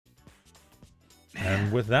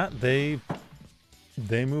And with that, they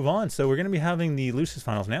move on. So we're going to be having the Lucius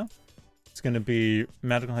finals now. It's going to be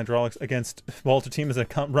Magical Hydraulix against Walter Team as a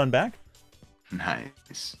run back.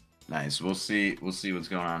 Nice. Nice. We'll see what's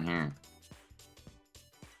going on here.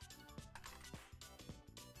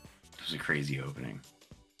 It was a crazy opening.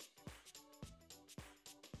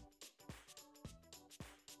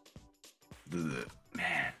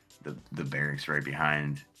 The barracks right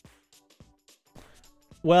behind.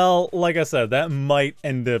 Well, like I said, that might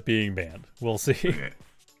end up being banned. We'll see. Okay.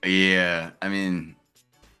 Yeah, I mean,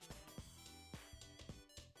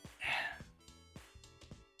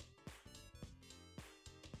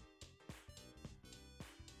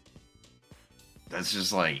 that's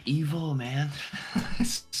just like evil, man.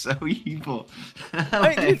 It's so evil. I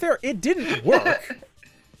mean, to be fair, it didn't work.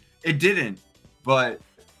 It didn't, but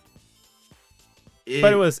it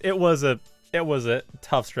was a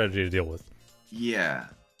tough strategy to deal with. Yeah,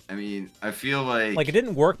 I mean, I feel like it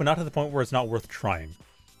didn't work, but not to the point where it's not worth trying.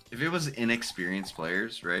 If it was inexperienced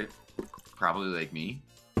players, right? Probably like me.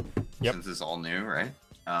 Yep. Since it's all new, right?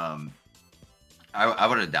 I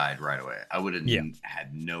would have died right away. I would have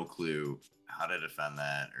had no clue how to defend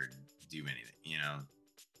that or do anything, you know?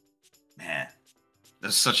 Man,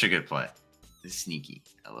 that's such a good play. It's sneaky.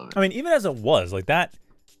 I love it. I mean, even as it was, like that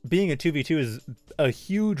being a 2v2 is a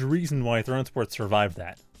huge reason why Throne Sport survived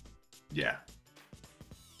that. Yeah.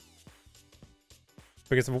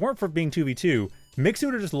 Because if it weren't for being 2v2, Mixu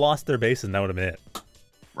would have just lost their base and that would have been it.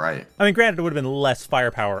 Right. I mean, granted, it would have been less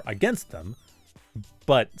firepower against them,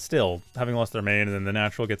 but still, having lost their main and then the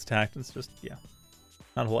natural gets attacked, it's just, yeah,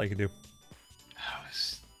 not a whole lot you can do.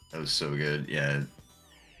 That was so good. Yeah.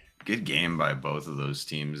 Good game by both of those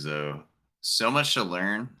teams, though. So much to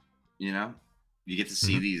learn, you know? You get to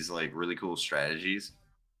see these, like, really cool strategies.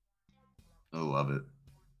 I love it.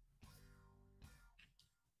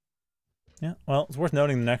 Yeah, well, it's worth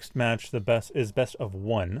noting the next match, the best of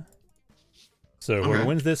one. So whoever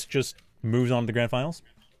wins this just moves on to the grand finals.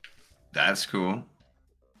 That's cool.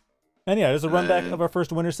 And yeah, there's a run back of our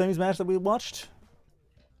first winner semis match that we watched.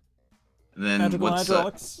 Then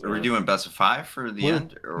what's are we doing best of 5 for the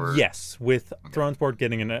end? Or yes, with Throne Sport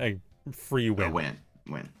getting a free win. A win,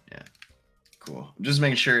 yeah. Cool. I'm just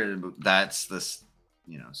making sure that's this,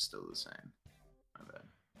 you know, still the same. My bad.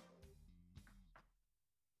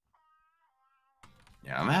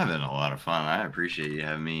 Yeah, I'm having a lot of fun. I appreciate you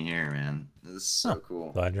having me here, man. This is so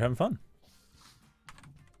cool. Glad you're having fun.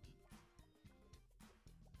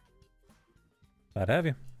 Glad to have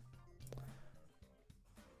you.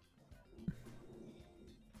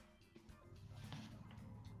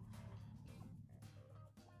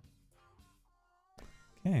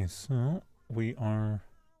 Okay, so we are...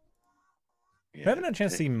 we haven't had a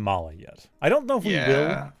chance to see Mala yet. I don't know if we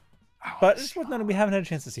will, but it's worth noting we haven't had a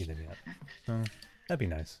chance to see them yet. So that'd be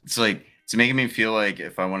nice. It's like, it's making me feel like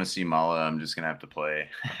if I want to see Mala, I'm just going to have to play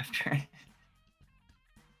after.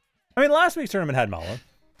 I mean, last week's tournament had Mala,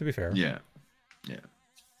 to be fair. Yeah. Yeah.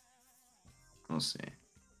 We'll see.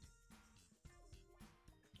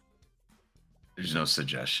 There's no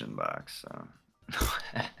suggestion box, so...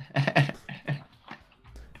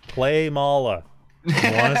 Play Mala.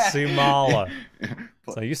 I want to see Mala.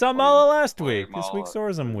 So you saw Mala last week. This week's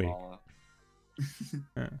Orzum week.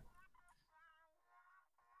 Yeah.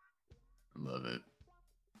 Love it.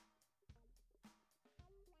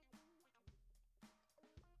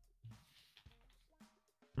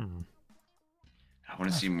 I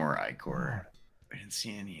want to see more Icor. I didn't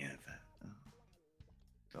see any of that.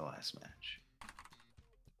 The last match.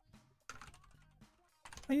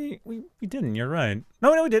 We didn't. You're right.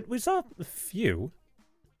 No, we did. We saw a few.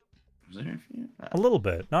 Was there a few? A little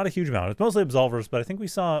bit, not a huge amount. It's mostly Absolvers, but I think we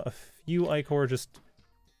saw a few Icor just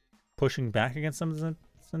pushing back against some of the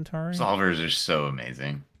Centauri. Absolvers are so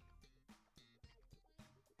amazing.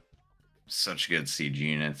 Such good siege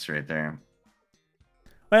units right there.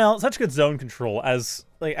 Well, such good zone control as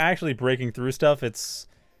like actually breaking through stuff. It's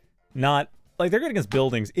not like they're good against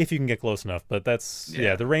buildings if you can get close enough, but that's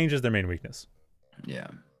yeah the range is their main weakness. Yeah.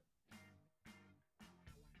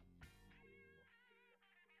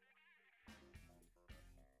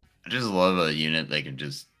 I just love a unit that can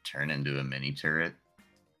just turn into a mini turret.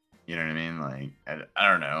 You know what I mean? Like, I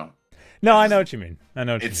don't know. No, I know what you mean. I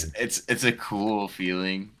know what you mean. It's a cool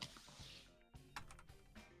feeling.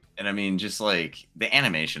 And I mean, just like the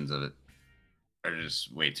animations of it are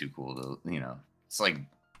just way too cool to, you know, it's like,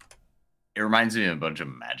 it reminds me of a bunch of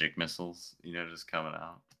magic missiles, you know, just coming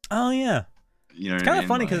out. Oh, yeah. You know, it's kind of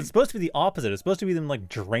funny because it's supposed to be the opposite. It's supposed to be them like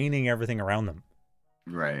draining everything around them.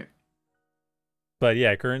 Right. But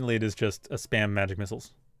yeah, currently it is just a spam magic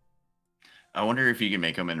missiles. I wonder if you can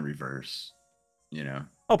make them in reverse. You know.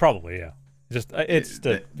 Oh, probably, yeah. Just it's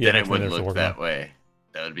the then it would look that way.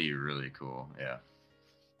 That would be really cool. Yeah,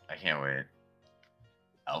 I can't wait.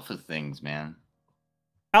 Alpha things, man.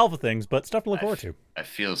 Alpha things, but stuff to look forward to. I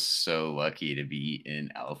feel so lucky to be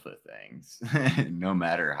in alpha things. No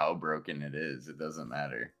matter how broken it is, it doesn't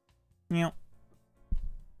matter. Yeah.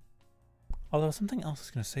 Although something else I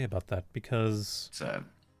was going to say about that, because...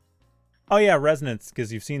 Oh yeah, Resonance,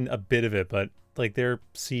 because you've seen a bit of it, but like their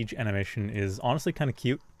siege animation is honestly kind of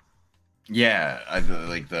cute. Yeah,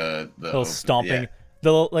 like the little stomping.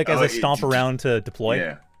 The like as they stomp around to deploy.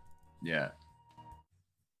 Yeah. Yeah.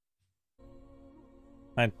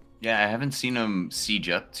 Yeah, I haven't seen them siege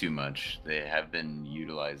up too much. They have been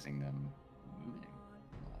utilizing them moving.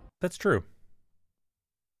 That's true.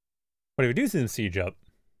 But if you do see them siege up,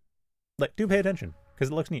 like, do pay attention,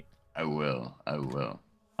 because it looks neat. I will. I will.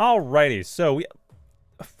 Alrighty, so we...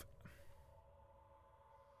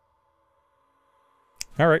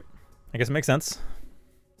 Alright, I guess it makes sense.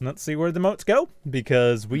 Let's see where the moats go,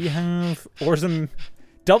 because we have Orzum...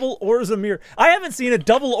 Double Orzum mirror. I haven't seen a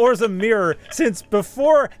double Orzum mirror since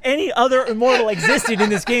before any other Immortal existed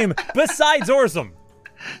in this game besides Orzum.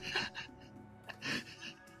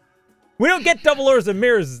 We don't get double Orzum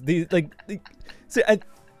mirrors.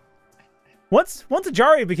 Once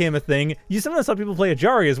Ajari became a thing, you sometimes saw people play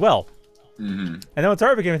Ajari as well. Mm-hmm. And then when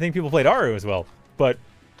Ajari became a thing, people played Aru as well. But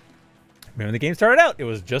when the game started out, it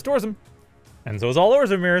was just Orzum. And so it was all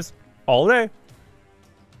Orzum mirrors all day.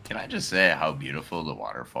 Can I just say how beautiful the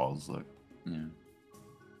waterfalls look? Yeah.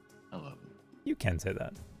 I love it. You can say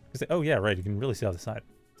that. You say, oh, yeah, right. You can really see off the side.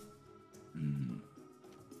 Mm.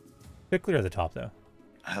 Bit clear at the top, though.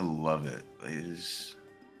 I love it. It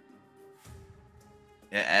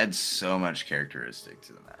adds so much characteristic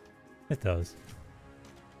to the map. It does.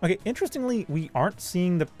 Okay, interestingly, we aren't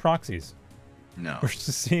seeing the proxies. No. We're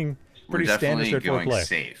just seeing pretty standard straightforward play.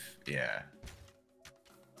 Safe. Yeah.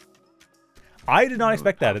 I did not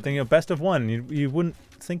expect that. I think, best of one, you wouldn't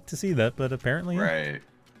think to see that, but apparently, yeah. Right.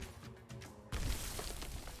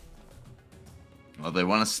 Well, they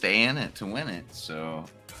want to stay in it to win it, so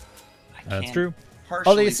that's true.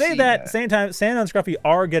 Although you say that, same time, Santa and Skruffy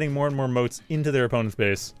are getting more and more moats into their opponent's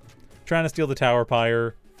base, trying to steal the tower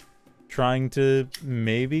Pyre, trying to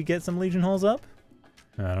maybe get some Legion hulls up.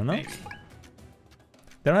 I don't know. Maybe.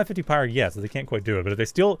 They don't have 50 Pyre yet, so they can't quite do it. But if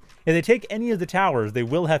they take any of the towers, they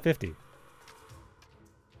will have 50.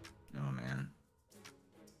 Oh man,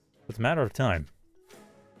 It's a matter of time.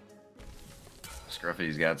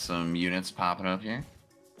 Skruffy's got some units popping up here.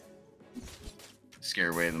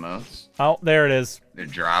 Scare away the moats. Oh, there it is. They're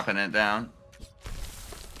dropping it down.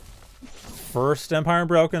 First Empire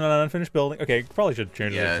Unbroken on an unfinished building. Okay, probably should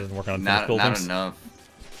change this. Doesn't work on unfinished buildings. Not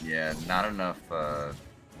enough. Yeah, not enough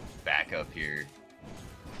backup here.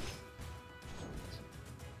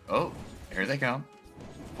 Oh, here they come.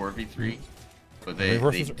 4v3. But they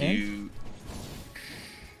do...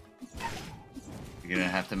 You're gonna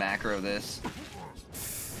have to macro this.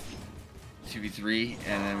 2v3,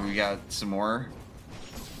 and then we got some more.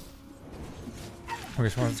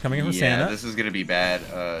 Which one's coming in from yeah, Santa? This is gonna be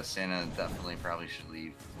bad. Santa definitely probably should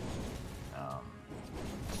leave.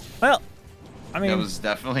 Well, I mean... That was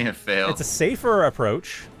definitely a fail. It's a safer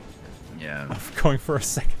approach. Yeah. Of going for a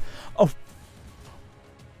second.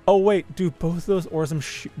 Oh wait, do both those Orzum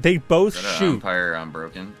shoot? They both shoot. Empire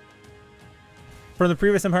Unbroken. From the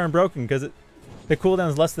previous Empire Unbroken, because the cooldown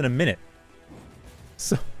is less than a minute.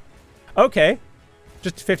 So, okay.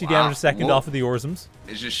 Just 50 damage a second off of the Orzums.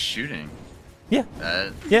 It's just shooting. Yeah.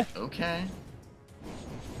 Yeah. Okay.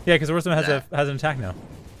 Yeah, because Orzum has an attack now. I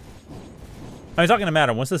mean, it's not going to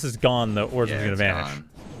matter. Once this is gone, the Orzum's going to vanish. Gone.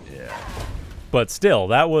 Yeah. But still,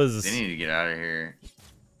 that was... They need to get out of here.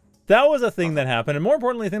 That was a thing that happened, and more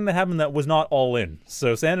importantly, a thing that happened that was not all in.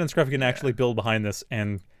 So Santa and Skruffy can actually build behind this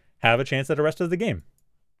and have a chance at the rest of the game.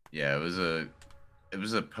 Yeah, it was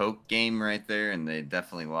a poke game right there, and they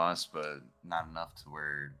definitely lost, but not enough to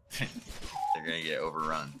where they're gonna get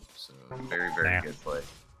overrun. So very, very good play.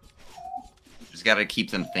 Just gotta keep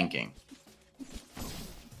them thinking.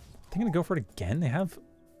 They're gonna go for it again. They have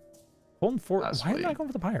Golden Fort. Why are they not going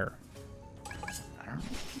for the Pyre? I don't know.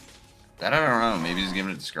 That I don't know. Maybe he's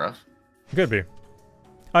giving it to Skruff. Could be.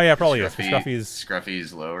 Oh yeah, probably is.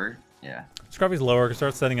 Scruffy's lower. Yeah. Scruffy's lower. Could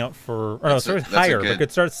start setting up for. Or no, Scruffy's higher, but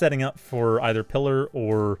could start setting up for either pillar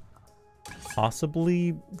or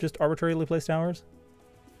possibly just arbitrarily placed towers.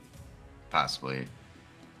 Possibly.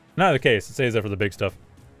 In either case, it saves up for the big stuff.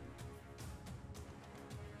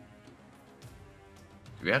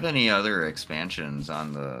 Do we have any other expansions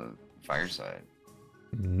on the fire side?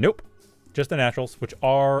 Nope. Just the naturals, which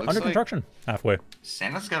are Looks under like construction halfway.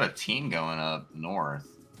 Santa's got a team going up north.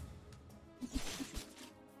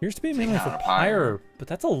 Appears to be mainly for out a Pyre, Pyre. but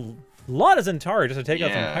that's a lot of Zentari just to take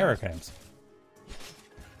out some Yeah. Pyre camps.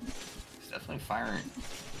 He's definitely firing.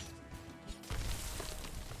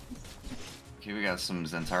 Okay, we got some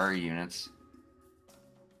Zentari units.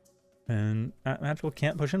 And Magical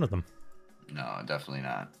can't push in with them. No, definitely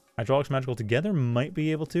not. Hydraulix Magical together might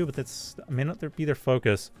be able to, but that's may not be their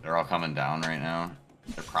focus. They're all coming down right now.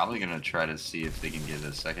 They're probably going to try to see if they can get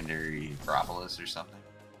a secondary Acropolis or something.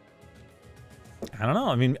 I don't know.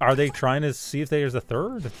 I mean, are they trying to see if there's a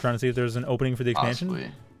third? Trying to see if there's an opening for the expansion?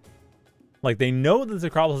 Possibly. Like, they know that the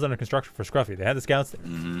Acropolis is under construction for Skruffy. They had the scouts there.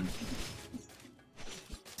 Mm-hmm.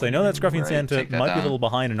 So they know that Skruffy and Right, Santa take that might be a down. little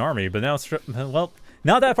behind an army, but now, well,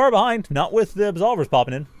 not that far behind. Not with the Absolvers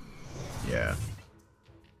popping in. Yeah.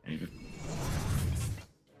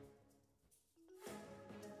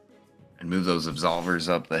 And move those Absolvers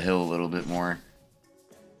up the hill a little bit more.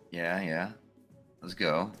 Yeah. Let's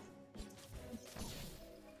go.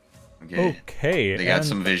 Okay. Okay. They got and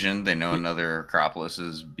some vision. They know another Acropolis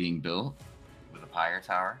is being built with a Pyre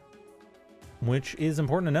tower. Which is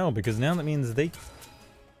important to know, because now that means they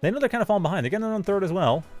know they're kind of falling behind. They're getting their own third as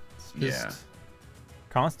well. It's just Yeah.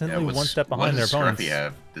 constantly one step What behind their does opponents. Skruffy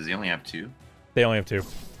have? Does he only have 2? They only have 2.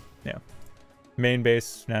 Yeah. Main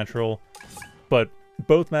base, natural. But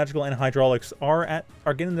both Magical and Hydraulix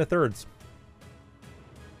are getting their thirds.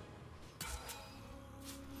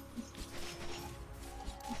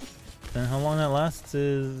 And how long that lasts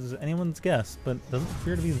is anyone's guess, but doesn't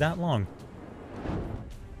appear to be that long.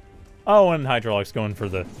 Oh, and Hydraulix going for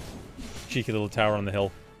the cheeky little tower on the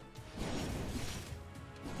hill.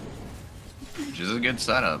 Which is a good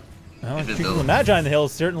setup. Oh, Good to cheeky build. little Magi in the hill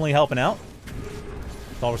is certainly helping out.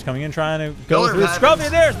 Solver's coming in, trying to go Pillar through happens.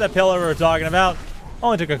 Skruffy. There's the pillar we were talking about.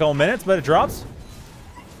 Only took a couple minutes, but it drops.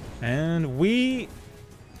 And we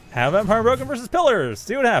have Empire Broken versus Pillars.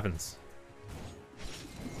 See what happens.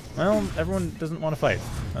 Well, everyone doesn't want to fight.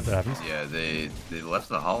 That's what happens. Yeah, they left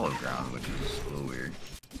the hollow ground, which is a little weird.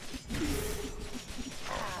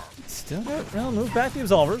 Still got, well, move back the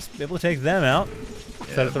Absolvers. Be able to take them out.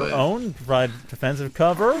 Yeah, Set up their but own. Provide defensive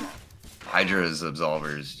cover. Hydra's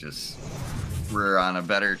Absolvers just were on a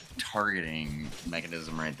better targeting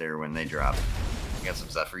mechanism right there when they drop. We got some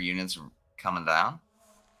Zephyr units coming down.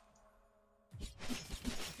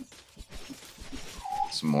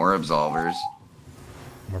 Some more Absolvers.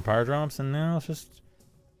 More Pyre drops, and now it's just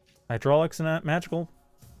Hydraulix and that Magical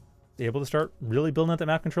able to start really building out that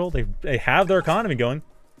map control. They have their economy going.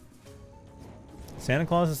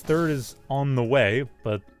 SantaClaws' third is on the way,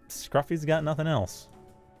 but Skruffy's got nothing else.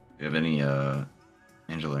 Do you have any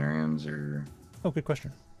Angelariums or Oh, good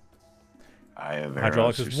question. Eye of Hydraulix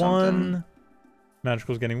Arrows or is something? 1.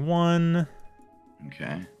 Magical's getting 1.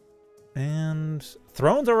 Okay. And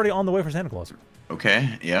Throne's already on the way for SantaClaws.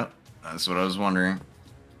 Okay, yep. That's what I was wondering.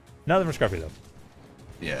 Nothing for Skruffy, though.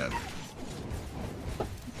 Yeah.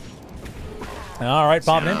 All right,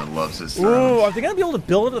 popping in. Santa loves his Ooh, thrones. are they going to be able to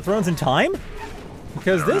build up the Thrones in time?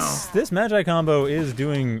 Because I don't this Magi combo is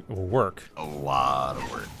doing work. A lot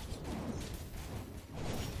of work.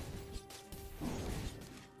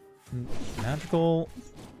 Magical.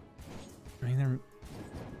 I mean, they're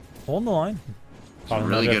holding the line. It's a Following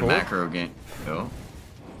really Magi good forward. macro game. Oh.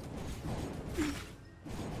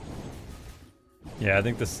 Yeah, I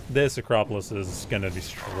think this Acropolis is going to be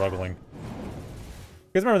struggling.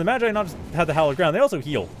 Because remember, the Magi not just have the hallowed ground, they also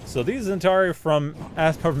heal. So these Zentari from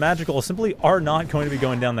Magical simply are not going to be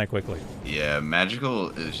going down that quickly. Yeah, Magical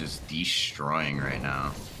is just destroying right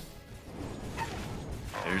now.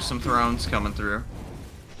 There's some thrones coming through.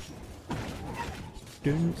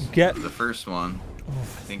 Didn't get... The first one. I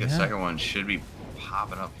think the yeah. second one should be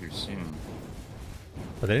popping up here soon.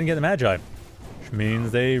 But they didn't get the Magi. Which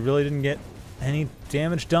means they really didn't get any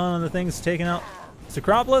damage done on the things taking out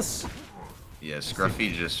Acropolis. Yeah,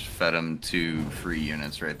 Skruffy just fed him 2 free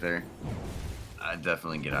units right there. I'd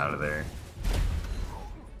definitely get out of there.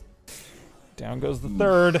 Down goes the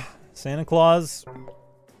third. SantaClaws.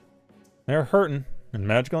 They're hurting. And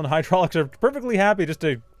Magical and Hydraulix are perfectly happy just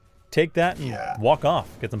to take that and walk off.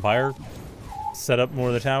 Get some Pyre. Set up more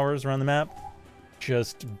of the towers around the map.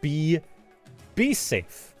 Just be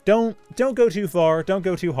safe. Don't go too far. Don't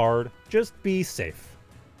go too hard. Just be safe.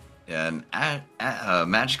 Yeah, and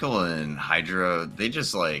Magical and Highdra, they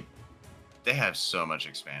just like, they have so much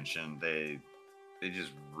expansion. They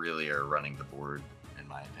just really are running the board, in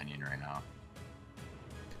my opinion, right now.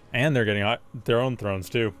 And they're getting their own thrones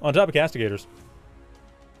too, on top of Castigators.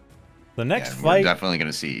 The next We're fight, definitely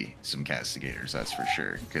going to see some Castigators, that's for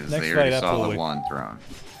sure, because they already saw the Next fight, absolutely. one throne.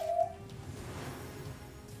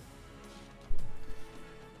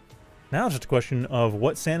 Now it's just a question of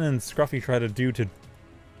what Santa and Skruffy try to do to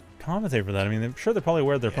compensate for that. I mean, I'm sure they're probably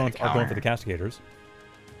aware their opponents are going for the Castigators.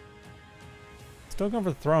 Still going for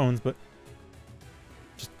the Thrones, but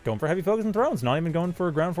just going for heavy focus and Thrones, not even going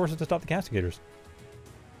for ground forces to stop the Castigators.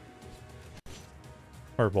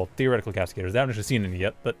 Or, well, theoretical Castigators. They haven't actually seen any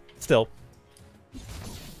yet, but still.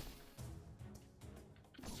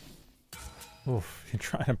 Oof, you're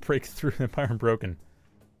trying to break through the Pyre broken.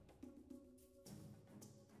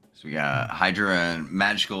 So we got Highdra and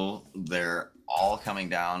Magicall. They're all coming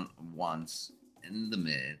down once in the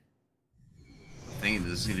mid. I think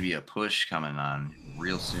this is going to be a push coming on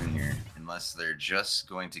real soon here, unless they're just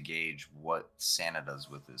going to gauge what Santa does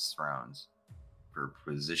with his Thrones for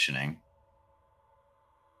positioning.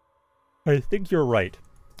 I think you're right.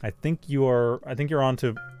 I think you're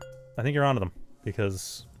onto them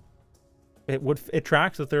because it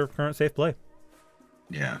tracks with their current safe play.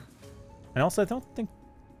 Yeah. And also I don't think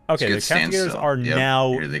okay, the Castigators are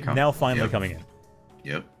now finally coming in.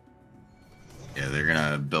 Yep. Yeah, they're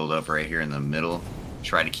gonna build up right here in the middle.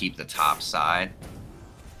 Try to keep the top side.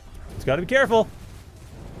 It's gotta be careful.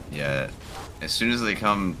 Yeah. As soon as they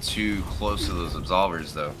come too close to those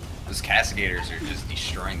Absolvers though, those Castigators are just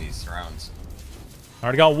destroying these Thrones.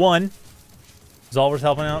 Already got one. Absolver's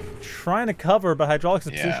helping out. Trying to cover, but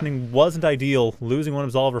Hydraulix's positioning wasn't ideal. Losing one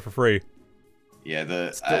Absolver for free. Yeah,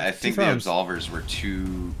 I think the Absolvers were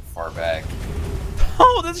too far back.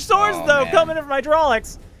 Oh, the swords though coming in from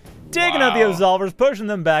Hydraulix. Taking out the Absolvers, pushing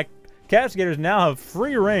them back. Castigators now have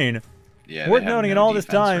free reign. Yeah, worth noting in all this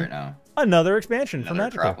time, right another expansion for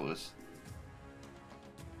Magicall.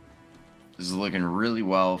 This is looking really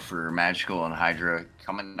well for Magicall and Highdra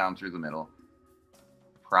coming down through the middle.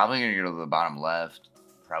 Probably going to go to the bottom left.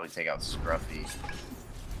 Probably take out Skruffy.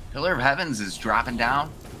 Pillar of Heavens is dropping down.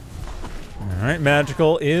 Alright,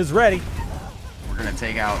 Magicall is ready. We're going to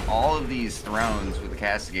take out all of these Thrones with the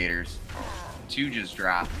Castigators. Two just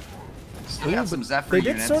dropped. Still got some Zephyr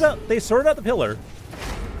units. They sorted out the pillar.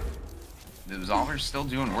 The Absolver's still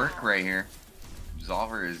doing work right here.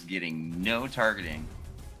 Absolver is getting no targeting.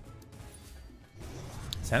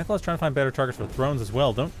 SantaClaws trying to find better targets for Thrones as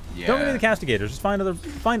well. Don't give me the Castigators. Just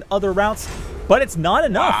find other routes. But it's not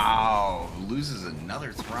enough. Wow, loses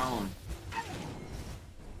another Throne.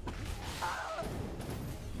 I'm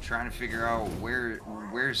trying to figure out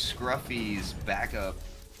where's Skruffy's backup.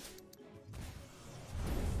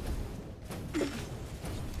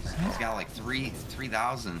 He's got like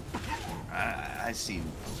 3,000. I see.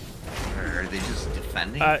 Are they just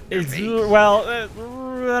defending? Well, I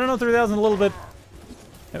don't know. 3,000 a little bit.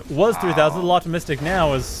 It was 3,000. A little optimistic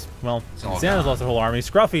now. As well, Santa's lost their whole army.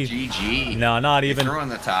 Skruffy. GG. No, not even. Throwing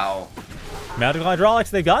the towel. Magical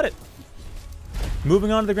Hydraulix. They got it.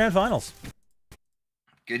 Moving on to the grand finals.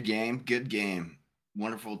 Good game. Good game.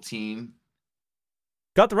 Wonderful team.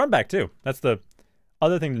 Got the run back too. That's the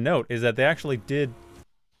other thing to note is that they actually did.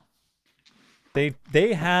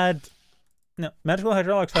 They had. No, Magical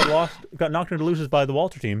Hydraulix got knocked into losers by the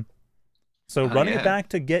Walter team. So running it back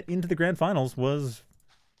to get into the grand finals was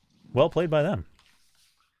well played by them.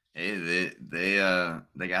 Hey,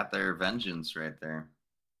 they got their vengeance right there.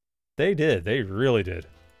 They did. They really did.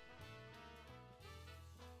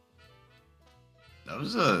 That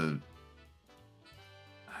was a.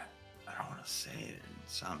 I don't want to say it and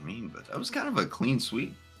sound mean, but that was kind of a clean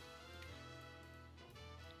sweep.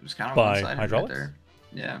 It was kind of by Hydraulix right there.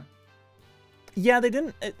 Yeah. Yeah, they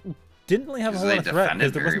didn't really have a whole lot of threat. They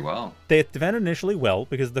defended very well. They defended initially well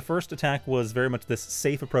because the first attack was very much this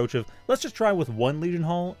safe approach of let's just try with one Legion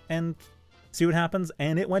Hall and see what happens,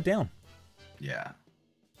 and it went down. Yeah.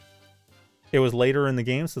 It was later in the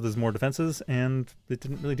game, so there's more defenses, and it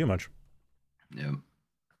didn't really do much. Yeah.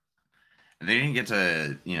 They didn't get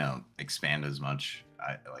to, expand as much,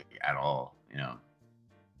 at all,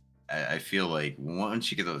 I feel like once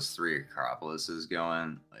you get those 3 Acropolises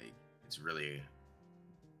going, like, it's really,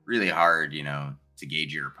 really hard, to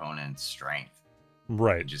gauge your opponent's strength.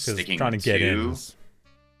 Right. Just sticking trying to get in.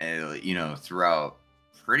 And, throughout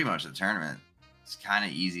pretty much the tournament, it's kind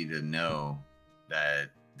of easy to know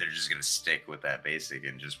that they're just going to stick with that basic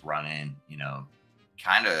and just run in,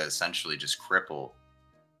 kind of essentially just cripple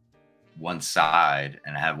one side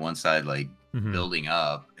and have one side like building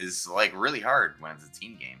up is like really hard when it's a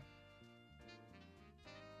team game.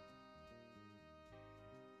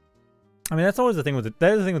 I mean, that's always the thing with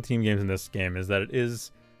team games in this game is that it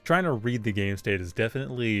is trying to read the game state is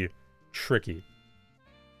definitely tricky.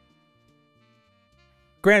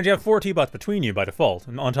 Granted, you have 4 T-bots between you by default,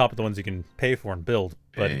 and on top of the ones you can pay for and build,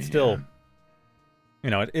 but it's still,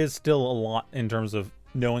 it is still a lot in terms of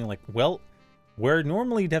knowing, like, well, where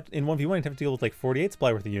normally you'd have to, in 1v1 you'd have to deal with like 48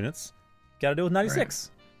 supply worth of units, gotta do it with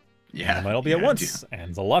 96. Right. Yeah. It might all be at once, and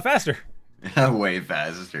it's a lot faster. Way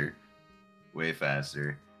faster. Way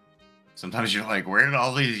faster. Sometimes you're like, where did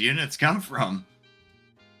all these units come from?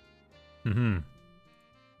 Mm-hmm.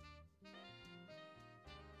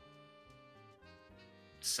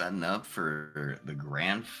 Setting up for the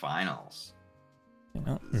grand finals.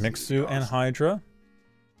 Mixu and Highdra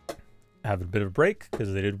have a bit of a break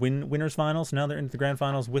because they did win winners finals. Now they're into the grand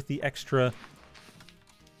finals with the extra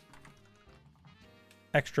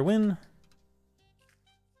win.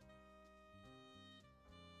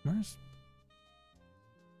 Where's...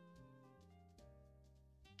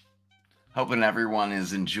 Hoping everyone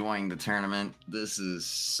is enjoying the tournament. This is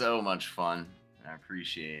so much fun. I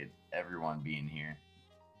appreciate everyone being here.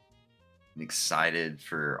 I'm excited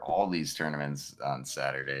for all these tournaments on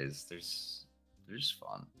Saturdays. They're just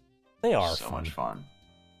fun. They are so much fun.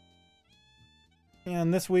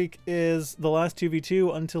 And this week is the last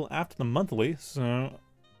 2v2 until after the monthly. So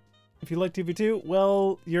if you like 2v2,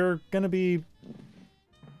 well, you're gonna be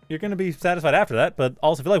satisfied after that. But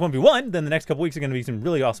also, if you like 1v1, then the next couple weeks are gonna be some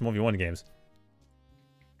really awesome 1v1 games.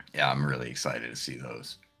 Yeah, I'm really excited to see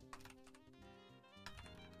those.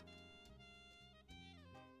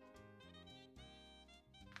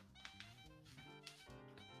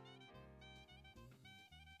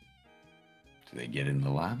 Do they get in the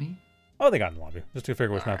lobby? Oh, they got in the lobby. Just to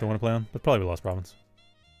figure which map they want to play on. But probably Lost Province.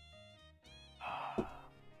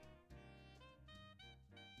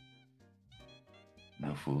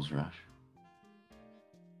 No Fool's Rush.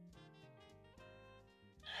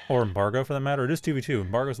 Or Embargo, for that matter. It is 2v2.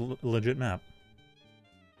 Embargo's a legit map.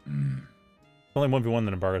 Mm. Only 1v1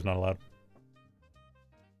 that Embargo's not allowed.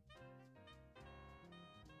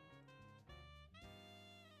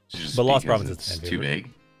 But Lost Province is too big.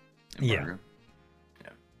 Embargo? Yeah.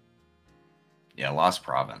 Yeah, Lost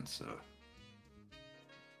Province.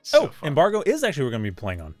 So fun. Embargo is actually we're going to be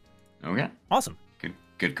playing on. Okay. Awesome.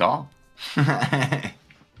 Good call. Good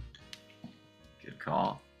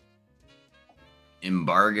call.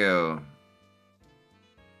 Embargo.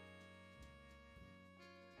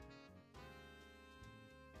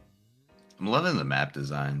 I'm loving the map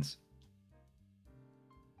designs.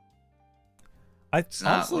 It's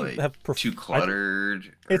not like too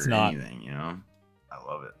cluttered or anything, you know? I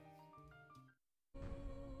love it.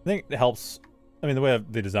 I think it helps. I mean, the way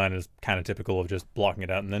they design it is kind of typical of just blocking it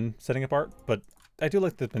out and then setting up art, but I do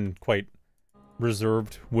like they've been quite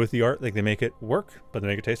reserved with the art. Like, they make it work, but they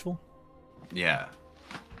make it tasteful. Yeah.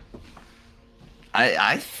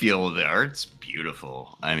 I feel the art's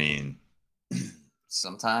beautiful. I mean,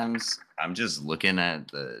 sometimes I'm just looking at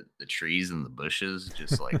the trees and the bushes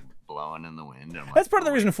just like blowing in the wind. That's part of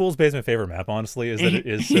the reason Fool's Bay is my favorite map, honestly, is that it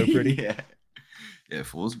is so pretty. Yeah,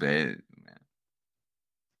 Fool's Bay, man.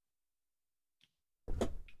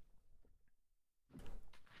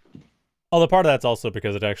 Although part of that's also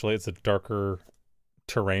because it's a darker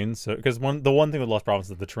terrain. So because the one thing with Lost Province is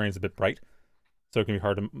that the terrain's a bit bright, so it can be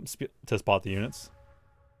hard to spot the units.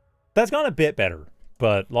 That's gone a bit better,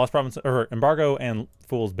 but Lost Province or Embargo and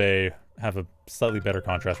Fool's Bay have a slightly better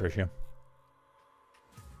contrast ratio.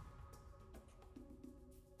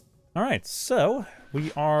 All right, so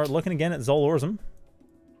we are looking again at Orzum.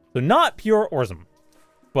 So not pure Orzum,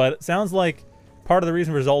 but it sounds like part of the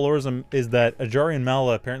reason for Orzum is that Ajari and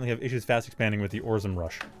Mala apparently have issues fast expanding with the Orzum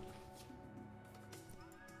rush.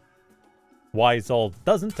 Why Zol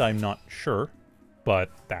doesn't, I'm not sure, but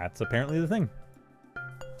that's apparently the thing.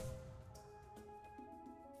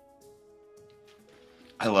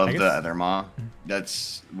 I love the other Maw.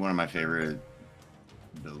 That's one of my favorite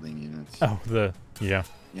building units. Oh, yeah.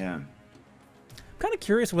 Yeah. I'm kind of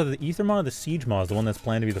curious whether the Ether Maw or the Siege Maw is the one that's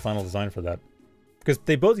planned to be the final design for that. Because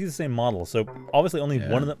they both use the same model, so obviously only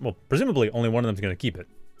one of them, well, presumably only one of them's going to keep it.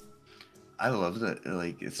 I love that.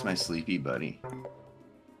 Like, it's my sleepy buddy.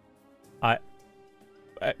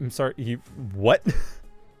 I'm sorry, what?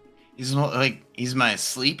 He's my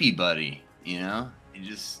sleepy buddy, you know? He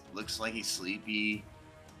just looks like he's sleepy,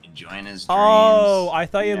 enjoying his dreams. Oh, I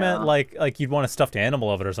thought you meant like you'd want a stuffed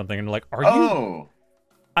animal of it or something, and like, are you?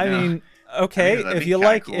 I mean, okay, if you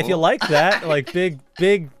like that, like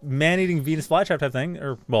big man-eating Venus flytrap type thing,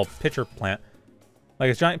 or well, pitcher plant,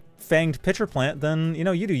 like a giant fanged pitcher plant, then you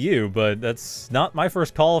know you do you. But that's not my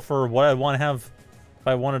first call for what I'd want to have if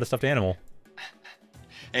I wanted a stuffed animal.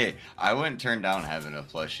 Hey, I wouldn't turn down having a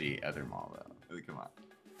plushie Ether Maw though. Come on,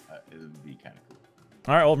 it would be kind of cool.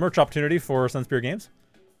 All right, well, merch opportunity for Sunspear Games.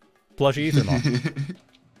 Plushie Ether Maw.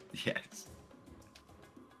 Yes.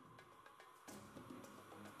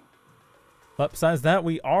 But besides that,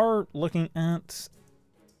 we are looking at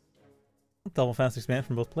double fast expand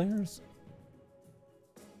from both players.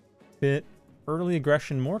 bit early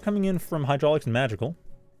aggression, more coming in from Hydraulix and Magicall.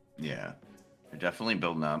 Yeah, they're definitely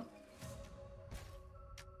building up.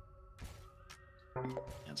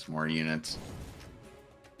 And some more units.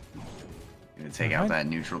 Gonna take out that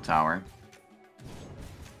neutral tower.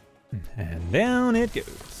 And down it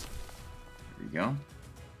goes. There we go.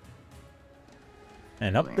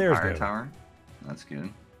 And up there's Pyre go. tower. That's good.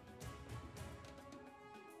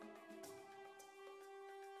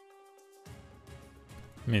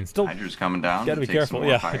 I mean, still Hydra's coming down. gotta be careful,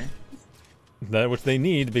 yeah. That which they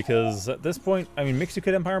need, because at this point, I mean, Mixu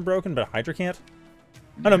could Empire Broken, but Highdra can't.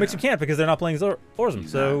 Oh no, Mixu can't because they're not playing Orzum.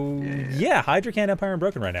 So yeah, Highdra can't Empire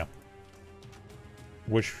Broken right now,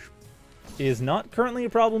 which is not currently a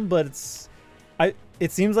problem, but it's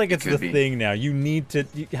it seems like it's the thing now. You need to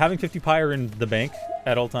having 50 Pyre in the bank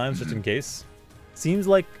at all times, just in case. Seems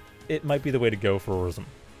like it might be the way to go for Orzum.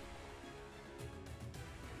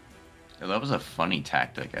 Yeah, that was a funny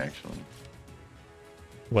tactic, actually.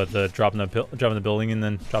 What, the dropping the building and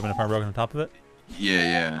then dropping Empire Broken on top of it?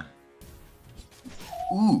 Yeah,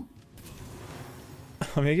 yeah. Ooh.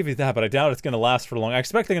 I mean, I give you that, but I doubt it's going to last for long. I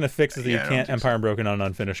expect they're going to fix it that you can't Empire Broken on an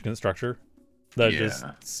unfinished structure. That just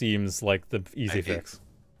seems like the easy fix.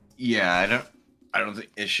 Yeah, I don't think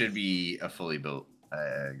it should be a fully built. I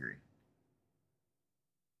agree.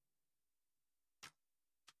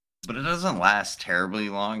 But it doesn't last terribly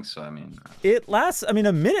long, so I mean... It lasts... I mean,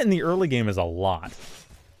 a minute in the early game is a lot.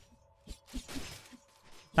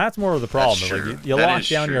 That's more of the problem. Like, you lock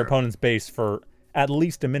down your opponent's base for at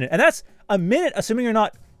least a minute. And that's a minute, assuming you're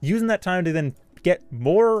not using that time to then get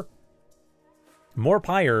more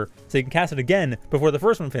Pyre, so you can cast it again before the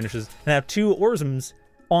first one finishes, and have 2 Orzums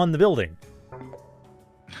on the building.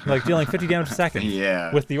 Like, dealing 50 damage a second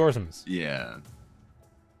with the Orzums. Yeah.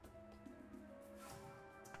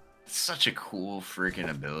 Such a cool freaking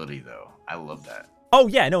ability, though. I love that. Oh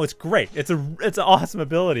yeah, no, it's great. It's an awesome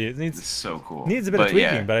ability. It's so cool. Needs a bit of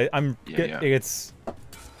tweaking, but I'm getting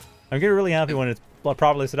really happy when it's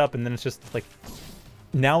properly set up, and then it's just like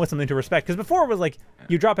now it's something to respect. Because before it was like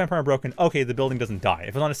you drop Empire Broken, okay, the building doesn't die.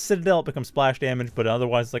 If it's on a citadel, it becomes splash damage, but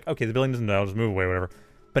otherwise it's like okay, the building doesn't die, I'll just move away, whatever.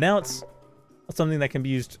 But now it's something that can be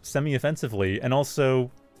used semi-offensively, and also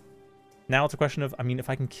now it's a question of, I mean, if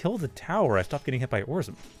I can kill the tower, I stop getting hit by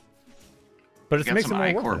Orzum. But it makes it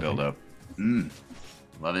more worth it. Build up.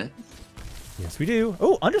 Love it. Yes, we do.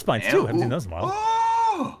 Oh, Underspines too. Haven't seen those in a while.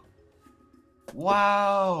 Oh!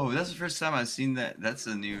 Wow, that's the first time I've seen that. That's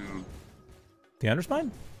a new... The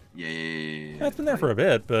Underspine? Yeah. It's been there for a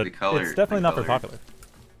bit, but it's definitely not very popular.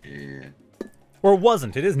 Yeah. Or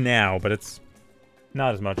wasn't. It is now, but it's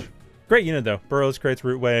not as much. Great unit, though. Burrows, creates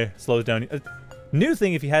root way, slows down... new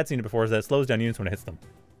thing, if you had seen it before, is that it slows down units when it hits them.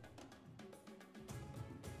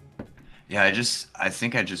 Yeah, I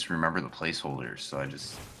think I just remember the placeholders, so I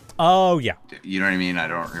just... Oh, yeah. You know what I mean? I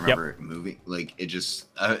don't remember it moving. Like, it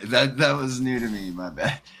just... that was new to me, my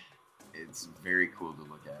bad. It's very cool to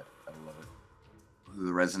look at. I love it. Who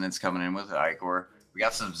the Resonance coming in with at Icor. We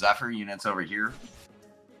got some Zephyr units over here.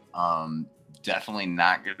 Definitely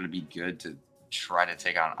not going to be good to try to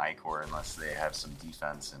take on Icor unless they have some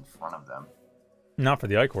defense in front of them. Not for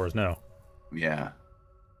the Icors, no. Yeah.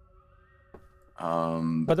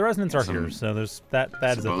 But the Resonance are here, so there's that is a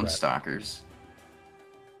threat. Bone Stalkers.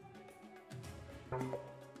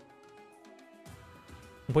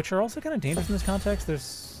 Which are also kind of dangerous in this context.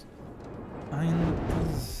 There's... I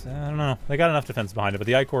don't know. They got enough defense behind it, but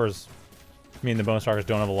the Icors... I mean, the Bone Stalkers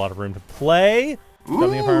don't have a lot of room to play.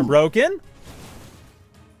 Something Empire Broken.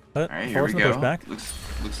 But alright, here we go.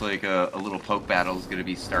 Looks like a little poke battle is going to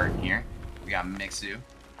be starting here. We got Mixu.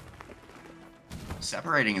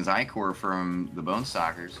 Separating his Icor from the Bone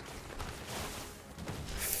Stalkers.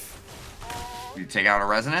 You take out a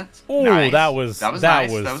Resonance? Oh, nice. that was nice.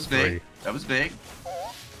 That was big. That was big.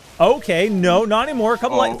 Okay, no, not anymore.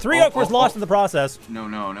 Three Icors lost in the process.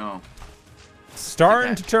 No.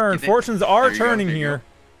 Starting to turn. Fortunes are turning here.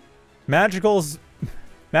 Magical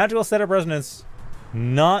setup Resonance.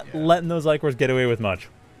 Not letting those Icors get away with much.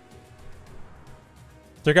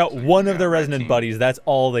 Took out one of their Resonant buddies. That's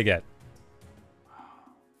all they get.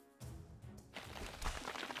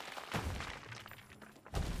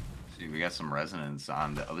 We got some Resonance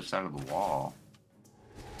on the other side of the wall.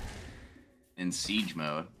 In siege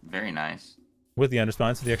mode. Very nice. With the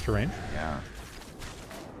Underspines to the extra range. Yeah.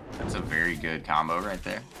 That's a very good combo right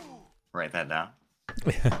there. Write that down.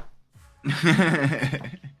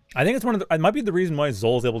 I think it's one of the... It might be the reason why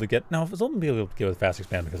Zol's able to get... No, Zol will be able to get with Fast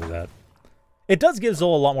Expand because of that. It does give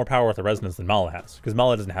Zol a lot more power with the Resonance than Mala has. Because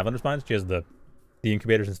Mala doesn't have Underspines. She has the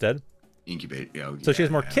Incubators instead. Incubate, yeah. So she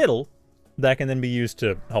has more Kittle that can then be used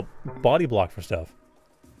to help body block for stuff.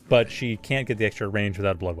 but she can't get the extra range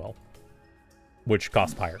without Blood Well, which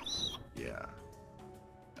costs Pyre. Yeah.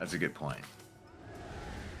 That's a good point.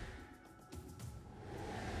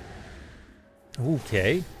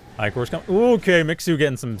 Okay. Ichor's coming. Okay, Mixu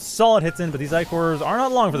getting some solid hits in, but these Ichors are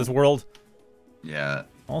not long for this world. Yeah.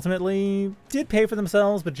 Ultimately, did pay for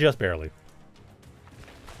themselves, but just barely.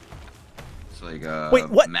 It's like, wait,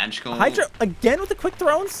 what? Magicall. Highdra again with the quick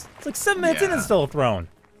thrones? It's like 7 minutes in and still a throne.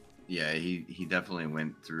 Yeah, he definitely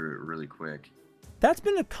went through it really quick. That's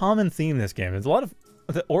been a common theme in this game. There's a lot of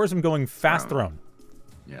the Orzum going fast throne.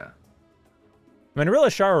 Yeah. I mean, I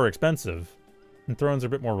realize Shara are expensive, and thrones are a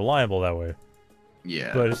bit more reliable that way.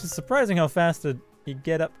 Yeah. But it's just surprising how fast you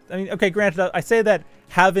get up. I mean, okay, granted, I say that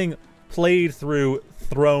having played through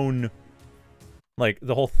throne, like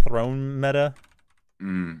the whole throne meta.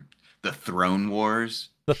 The Throne Wars.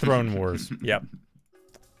 The Throne Wars, yep.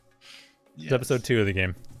 Yes. It's episode 2 of the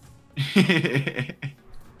game.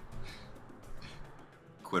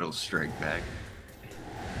 Quiddle Strike Back.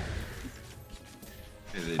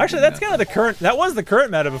 Actually, that's kind of the current. That was the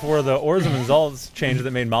current meta before the Orzum and Zal's changes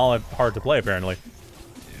that made Mala hard to play, apparently.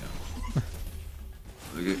 Yeah.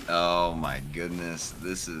 Look at, oh my goodness,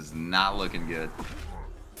 this is not looking good.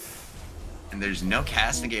 And there's no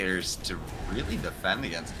castigators to really defend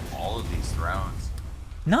against all of these thrones.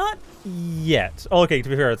 Not yet. Oh, okay, to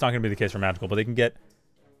be fair, it's not going to be the case for Magicall, but they can get...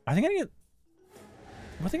 Are they going to get...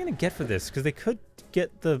 What are they going to get for this? Because they could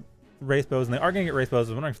get the Wraith Bows, and they are going to get Wraith Bows.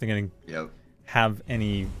 I'm wondering if they're going to have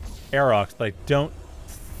any Aerox, but I don't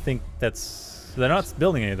think that's... They're not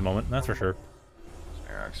building any at the moment, that's for sure.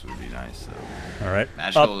 Aerox would be nice, though. All right,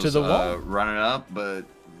 Magicall's, up to the wall. Running up, but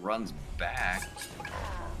runs back.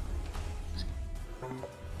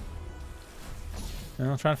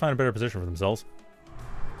 Well, trying to find a better position for themselves.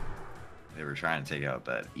 They were trying to take out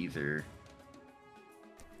that ether.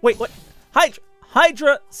 Wait, what?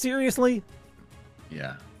 Highdra? Seriously?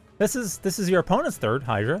 Yeah. This is your opponent's third,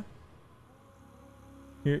 Highdra.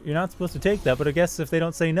 You're not supposed to take that, but I guess if they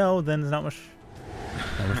don't say no, then there's not much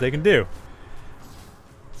they can do.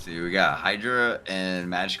 See, we got Highdra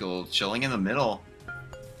and Magicall chilling in the middle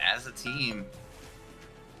as a team.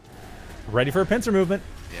 Ready for a pincer movement.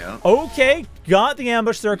 Yeah. Okay, got the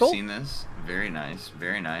ambush circle. We've seen this. Very nice.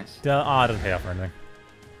 Very nice. It doesn't pay off for anything.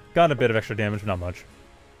 Got a bit of extra damage, but not much.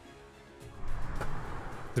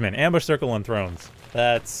 Man, ambush circle on thrones.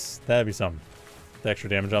 That'd be something. The extra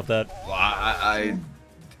damage off that. Well,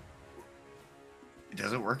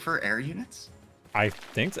 does it work for air units? I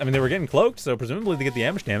think so. I mean, they were getting cloaked, so presumably they get the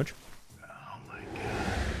ambush damage. Oh my god.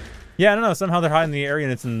 Yeah, I don't know. Somehow they're hiding the air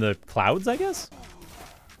units in the clouds, I guess?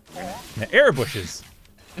 The air bushes.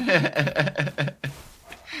 It's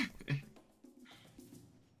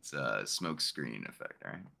a smoke screen effect,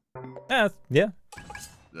 right? Yeah.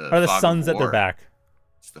 Or the sun's at their back.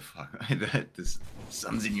 It's the fuck. The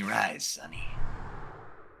sun's in your eyes, Sonny.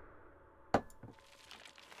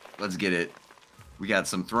 Let's get it. We got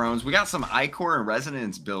some thrones. We got some Ichor and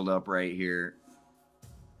Resonance build up right here.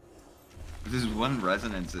 This one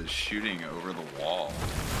Resonance is shooting over the wall.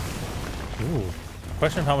 Ooh.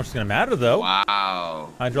 Question of how much it's going to matter, though. Wow.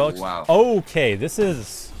 Hydraulix. Wow. Okay, this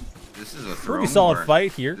is a throne pretty solid war.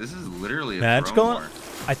 fight here. This is literally a Magicall. throne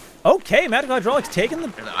war. Okay, Magicall Hydraulix taking the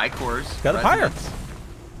Ichors. Got the Pyre.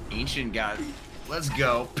 Ancient God. Let's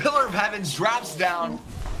go. Pillar of Heavens drops down.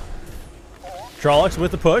 Hydraulix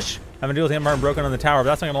with the push. Having to deal with Embargo broken on the tower, but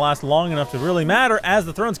that's not going to last long enough to really matter as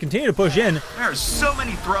the thrones continue to push in. There are so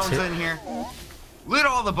many thrones in here. Look at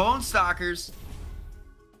all the Bone Stalkers.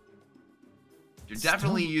 You're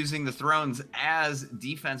definitely using the thrones as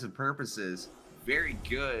defensive purposes. Very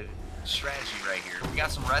good strategy right here. We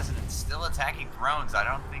got some Resonance still attacking thrones. I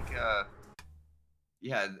don't think,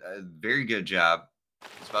 yeah, a very good job. I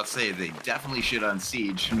was about to say, they definitely should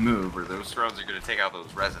unsiege and move, or those thrones are going to take out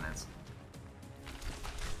those Resonance.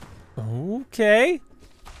 Okay.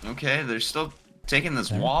 Okay, they're still taking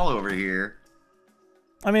this wall over here.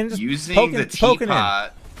 I mean, just using the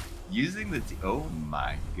teapot. Using the oh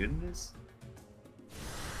my goodness.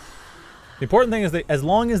 The important thing is that as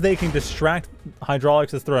long as they can distract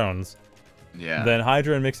Hydraulix's thrones, yeah, then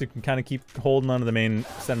Highdra and Mixu can kind of keep holding onto the main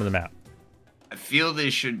center of the map. I feel they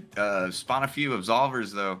should spawn a few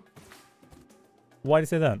Absolvers though. Why do you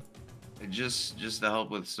say that? Just to help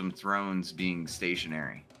with some thrones being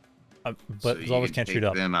stationary. But so Absolvers can't shoot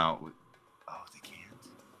up. Them out with... Oh, they can't.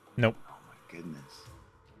 Nope. Oh my goodness.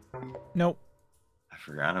 Nope. I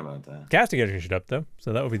forgot about that. Castigator can shoot up though,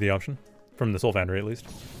 so that would be the option from the Soul Foundry at least.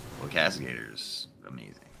 Well, Castigator's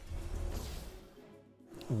amazing.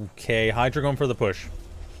 Okay, Highdra going for the push.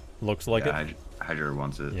 Looks like it. Hydra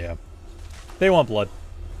wants it. Yeah. They want blood.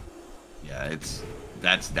 Yeah, it's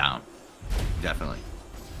That's down. Definitely.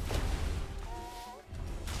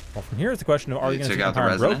 Well, from here is the question of, are you going to take the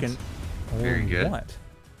Pyre broken? Very good. What?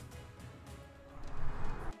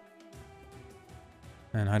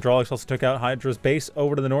 And Hydraulix also took out Hydra's base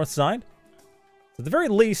over to the north side. So at the very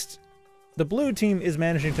least, the blue team is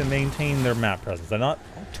managing to maintain their map presence. They're not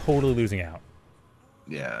totally losing out.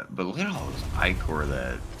 Yeah, but look at all those Ichor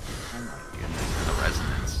that... Oh my goodness, the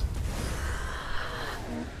resonance.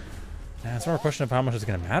 Yeah, it's more a question of how much it's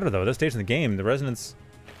going to matter, though. At this stage in the game, the resonance...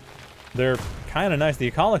 They're kind of nice.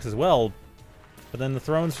 The Ajari as well. But then the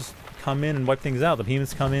Thrones just come in and wipe things out. The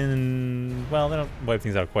Behemoths come in and... Well, they don't wipe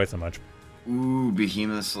things out quite so much. Ooh,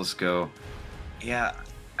 Behemoths, let's go. Yeah,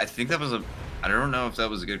 I think that was a... I don't know if that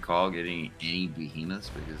was a good call, getting any Behemoths,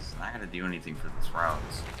 because it's not going to do anything for the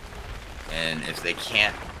Thrones. And if they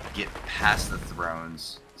can't get past the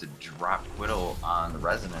Thrones to drop Quiddle on the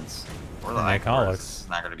Resonance or the Ajari, it's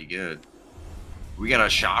not going to be good. We got a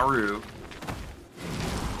Sharu.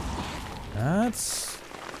 That's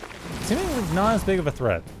seemingly not as big of a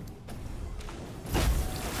threat.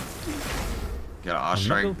 Got an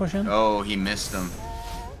Ostrike. Oh, he missed him.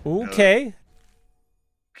 Okay.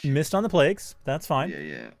 Missed on the plagues. That's fine. Yeah,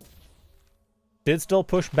 yeah. Did still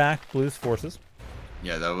push back Blue's forces.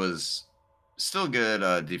 Yeah, that was still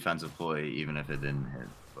good defensive play, even if it didn't hit.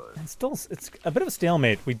 But and still, it's a bit of a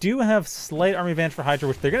stalemate. We do have slight army advantage for Highdra,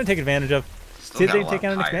 which they're going to take advantage of. Still See if they take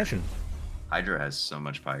out an expansion. Highdra has so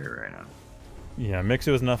much Pyre right now. Yeah,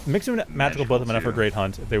 Mixu is enough. Mixu and Magical both have enough for a Great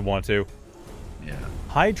Hunt if they want to. Yeah.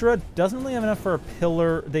 Highdra doesn't really have enough for a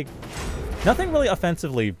pillar. Nothing really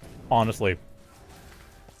offensively, honestly.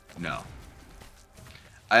 No.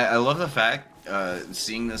 I love the fact,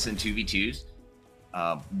 seeing this in 2v2s,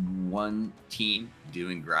 one team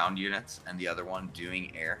doing ground units and the other one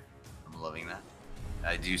doing air. I'm loving that.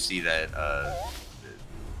 I do see that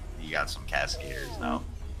you got some Cascaders now.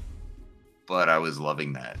 But I was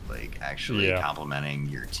loving that, like, actually complimenting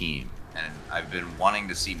your team. And I've been wanting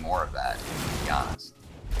to see more of that, to be honest.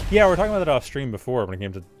 Yeah, we were talking about that off stream before when it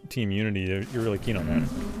came to Team Unity. You're really keen on that.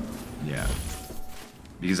 Yeah.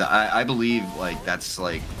 Because I believe, like, that's,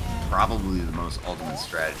 like, probably the most ultimate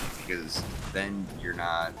strategy. Because then you're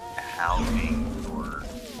not hounding your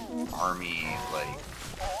army, like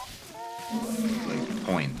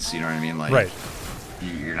points, you know what I mean? Like, right.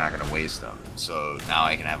 You're not going to waste them. So now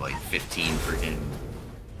I can have, like, 15 freaking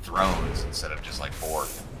Thrones instead of just, like, 4,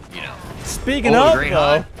 you know. Speaking of, Great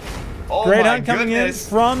Hunt. Oh, Great Hunt coming in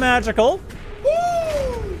from Magicall.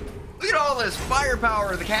 Woo! Look at all this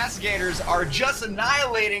firepower. The Cascaders are just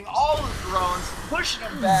annihilating all the Thrones, pushing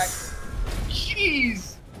them back.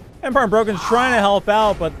 Jeez. Empire Unbroken's trying to help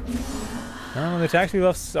out, but the attack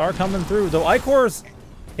buffs are coming through. Though Ichor's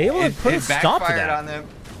able to put a stop to that. On them.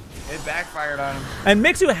 It backfired on him. And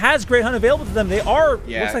Mixu has Great Hunt available to them. They are,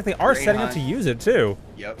 looks like they are setting up to use it too.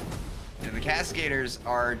 Yep. And the Cascaders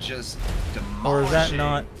are just demolishing. Or is that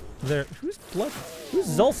not there? Whose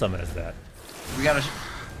Zul summon is that? We got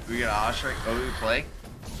Ostrike. Oh, we play.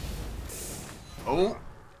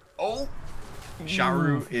 Oh.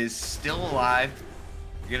 Sharu is still alive.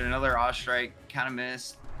 Get another Ostrike. Kind of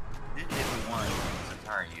missed. Did hit the one.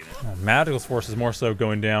 Centauri unit. Magical's force is more so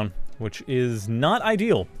going down, which is not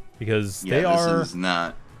ideal because they are. This is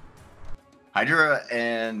not. Highdra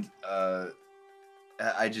and I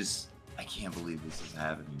can't believe this is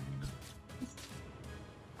happening.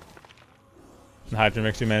 Highdra and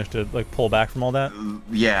Mixu managed to like pull back from all that.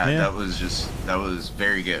 Yeah, that was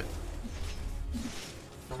very good.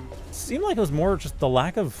 It seemed like it was more just the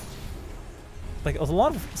lack of, like, it was a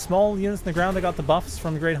lot of small units in the ground that got the buffs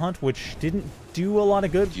from Great Hunt, which didn't do a lot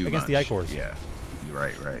of good against the Ichors. Yeah, you're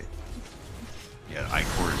right. Yeah,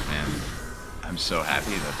 Ichors, man. I'm so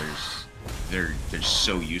happy that they're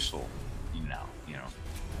so useful. You know,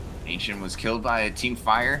 Ancient was killed by a Team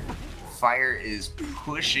Fire. Fire is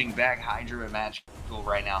pushing back Highdra and Magicall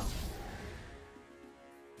right now.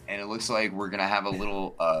 And it looks like we're going to have a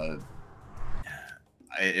little...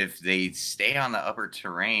 if they stay on the upper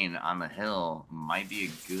terrain on the hill, might be a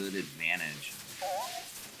good advantage.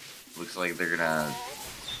 Looks like they're going to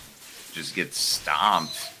just get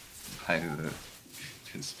stomped by the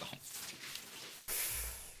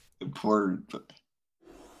poor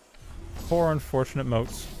unfortunate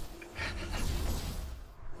moats.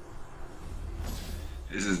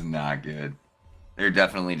 This is not good. They're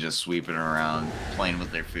definitely just sweeping around, playing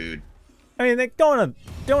with their food. I mean, they don't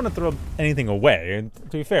want to throw anything away. And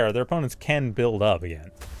to be fair, their opponents can build up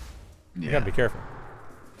again. You gotta be careful.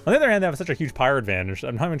 On the other hand, they have such a huge Pyre advantage.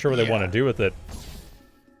 I'm not even sure what they want to do with it.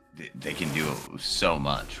 They can do so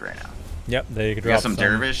much right now. Yep, they could drop some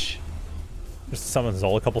Dervish. Just summons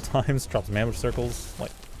Zol a couple times, drops ambush circles.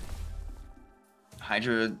 Like,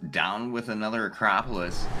 Hydra down with another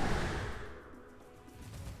Acropolis.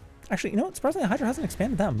 actually, you know what? Surprisingly, Hydra hasn't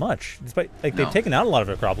expanded that much. Despite, like, they've taken out a lot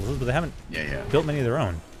of Acropolises, but they haven't built many of their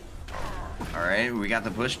own. All right, we got the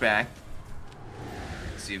pushback.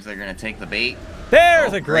 See if they're gonna take the bait.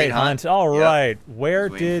 There's a great hunt. All right, where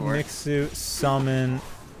Just did waiting for Mixu summon?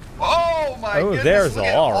 Oh my goodness! There's Look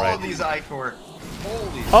at all all right. of these Icor.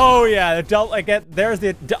 Holy Oh yeah, the double. Like, there's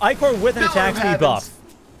the Icor with an attack speed buff.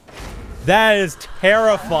 That is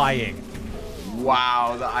terrifying.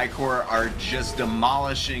 Wow, the Icor are just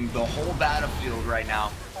demolishing the whole battlefield right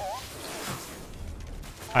now.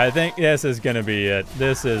 I think this is gonna be it.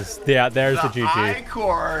 This is there's the GG.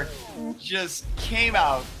 Icor just came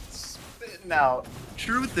out spitting out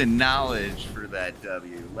truth and knowledge for that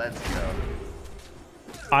W. Let's go.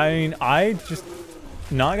 I mean, I just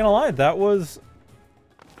not gonna lie, that was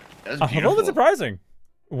a little bit surprising.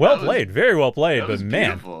 Well played, very well played, but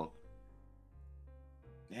man. Beautiful.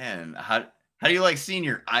 Man, how do you like seeing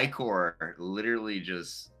your Icor literally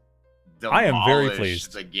just demolish I am very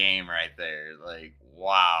pleased. the game right there? Like,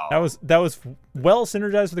 wow. That was well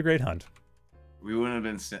synergized with the Great Hunt. We wouldn't have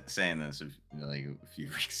been saying this like a few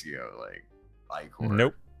weeks ago, like Icor.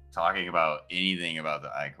 Nope. Talking about anything about the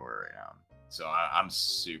Icor right now. So I'm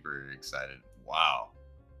super excited. Wow.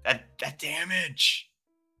 That damage.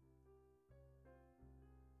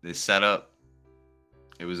 They set up.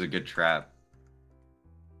 It was a good trap.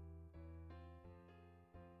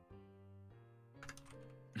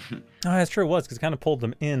 Oh, that's true. It was because it kind of pulled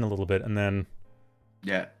them in a little bit, and then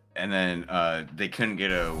Yeah, and then they couldn't get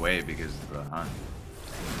away because of the hunt.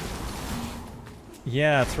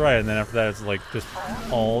 yeah, that's right. And then after that, it's like just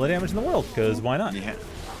all the damage in the world because why not? Yeah.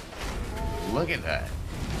 Look at that.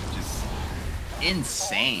 Just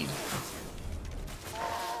insane.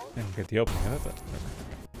 And get the opening of it.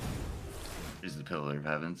 There's the Pillar of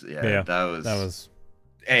Heavens. Yeah, that was.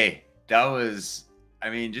 Hey, that was. I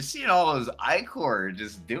mean, just seeing all those Icor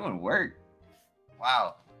just doing work.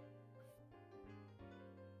 Wow.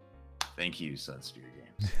 Thank you, Sunsphere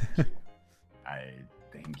Games. I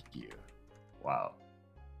thank you. Wow.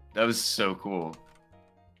 That was so cool.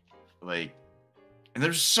 Like, and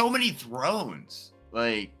there's so many thrones.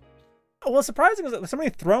 Like, well, what's surprising is that there's so many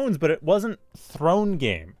thrones, but it wasn't throne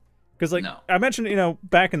game. Because, like, no. I mentioned, you know,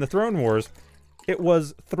 back in the Throne Wars, it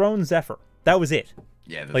was Throne Zephyr. That was it.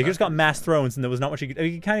 Yeah. Like, you just got mass thrones, and there was not much you could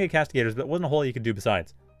kind of get Castigators, but it wasn't a whole lot you could do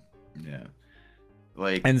besides. Yeah.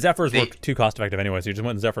 Like, and Zephyrs were too cost effective anyway, so you just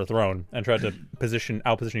went in Zephyr Throne and tried to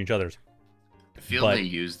outposition each other's. I feel they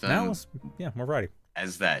used them now more variety.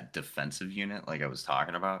 As that defensive unit, like I was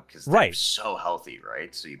talking about, because they're so healthy,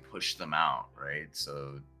 right? So you push them out, right?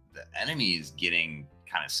 So the enemy is getting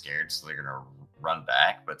kind of scared, so they're gonna run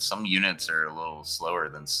back. But some units are a little slower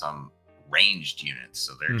than some ranged units,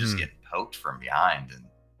 so they're just getting poked from behind. And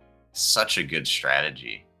such a good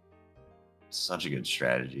strategy. Such a good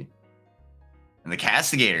strategy. And the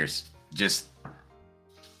Castigators, just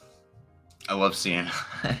I love seeing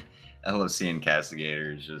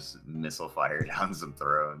Castigators just missile fire down some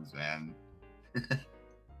thrones, man.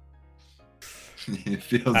 It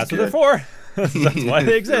feels That's good. what they're for. That's why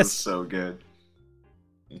they exist. Feels so good.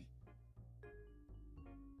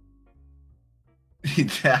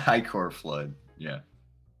 The Icor flood, yeah.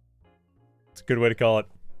 It's a good way to call it.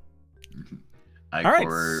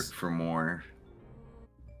 Icor for more.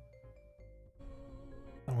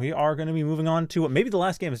 We are going to be moving on to maybe the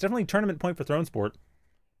last game. It's definitely tournament point for Throne Sport.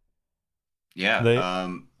 Yeah.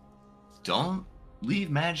 Don't leave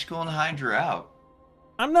Magicall and Highdra out.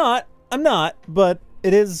 I'm not, but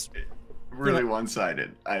it is really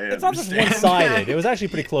one-sided. It's not just one-sided. It was actually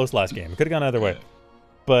pretty close last game. It could have gone either way.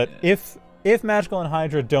 But if Magicall and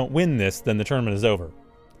Highdra don't win this, then the tournament is over.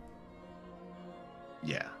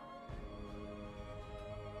 Yeah.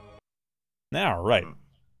 All right.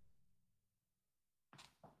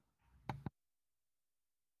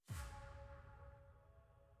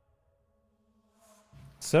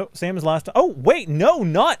 So, same as last time. Oh, wait, no,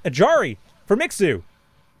 not Ajari for Mixu.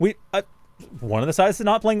 One of the sides is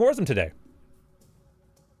not playing Orzum today.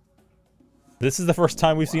 This is the first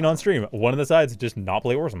time we've seen on stream. One of the sides just not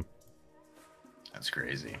play Orzum. That's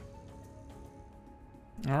crazy.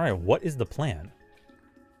 All right, what is the plan?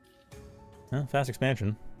 Well, fast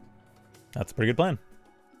expansion. That's a pretty good plan.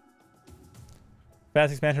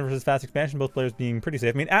 Fast expansion versus fast expansion, both players being pretty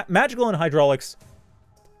safe. I mean, Magicall and Hydraulix,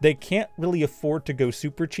 they can't really afford to go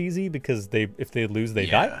super cheesy because if they lose, they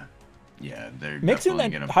die. Yeah, they're Mixu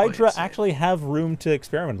and Highdra actually have room to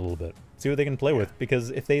experiment a little bit, see what they can play with. Because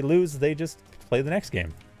if they lose, they just play the next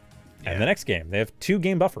game, and the next game. They have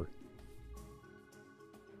 2-game buffer.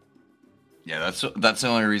 Yeah, that's the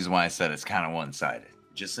only reason why I said it's kind of one-sided.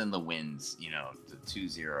 Just in the wins, you know, the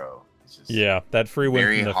 2-0. It's just that free win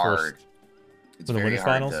very from the hard. first. It's from the very winners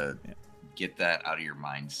hard finals. to get that out of your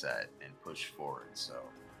mindset and push forward. So,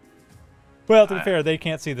 well, to be fair, they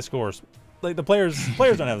can't see the scores. Like the players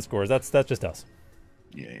don't have the scores. That's just us.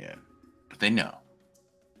 Yeah, but they know.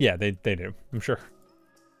 Yeah, they do. I'm sure.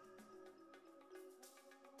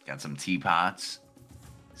 Got some teapots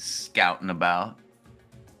scouting about.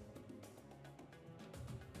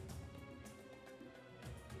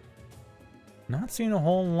 Not seeing a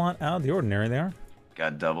whole lot out of the ordinary there.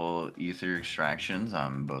 Got double ether extractions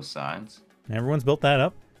on both sides. Everyone's built that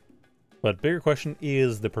up. But bigger question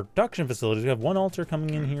is the production facilities. We have one altar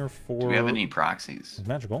coming in here for... Do we have any proxies?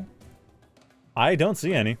 Magical. I don't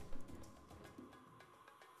see any.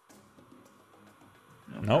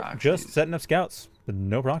 Nope, just setting up scouts, but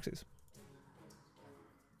no proxies.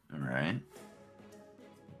 Alright.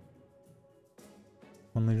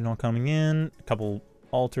 One Legional coming in. A couple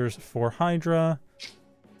altars for Highdra.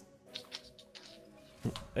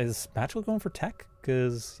 Is Magical going for tech?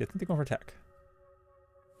 Because I think they're going for tech.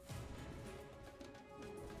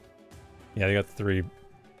 Yeah, they got three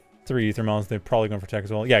ether mons. They're probably going for tech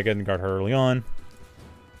as well. Yeah, getting guard her early on.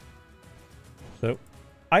 So,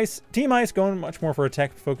 Team Ice going much more for a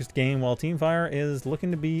tech-focused game, while Team Fire is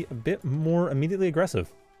looking to be a bit more immediately aggressive.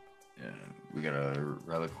 Yeah, we got a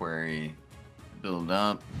reliquary build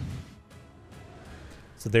up.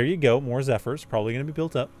 So there you go. More Zephyrs. Probably going to be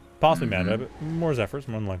built up. Possibly Magi, but more Zephyrs,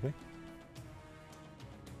 more than likely.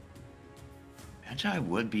 Magi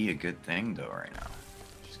would be a good thing, though, right now.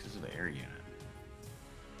 Just because of the air unit.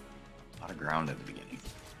 A lot of ground at the beginning.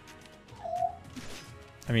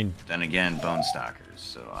 I mean... Then again, Bone Stalkers,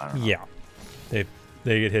 so I don't know. Yeah. They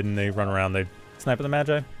get hidden, they run around, they snipe at the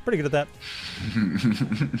Magi. Pretty good at that.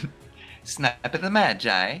 Snipe at the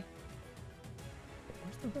Magi.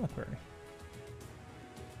 Where's the reliquary?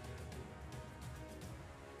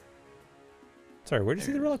 Sorry, where did you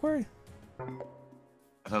see the reliquary?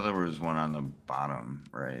 I thought there was one on the bottom,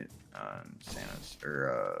 right? On Santa's,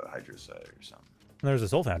 or Hydra side or something. There's a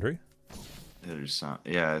Soul Foundry. There's some,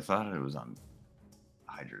 yeah, I thought it was on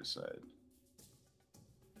Hydra's side.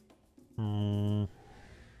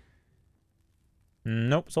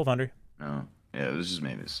 Nope, Soul Foundry. No. Yeah, it was just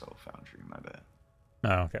maybe a Soul Foundry, my bad.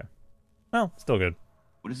 Oh, okay. Well, still good.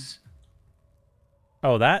 What is...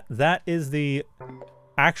 Oh, that is the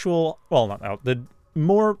actual... Well, not out. The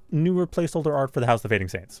more newer placeholder art for the House of the Fading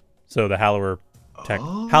Saints. So the Hallower tech...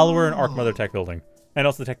 Hallower and Arc Mother tech building. And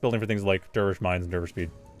also the tech building for things like Dervish Mines and Dervish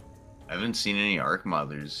Speed. I haven't seen any Arc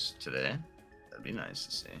Mothers today. That'd be nice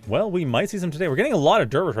to see. Well, we might see some today. We're getting a lot of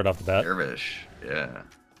Dervish right off the bat. Dervish, yeah.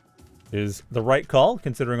 Is the right call,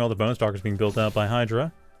 considering all the Bone Stalkers being built out by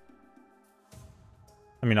Highdra.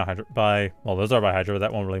 I mean, not Highdra, by... Well, those are by Highdra, but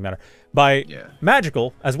that won't really matter. By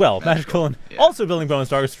Magicall as well. Magicall and also building Bone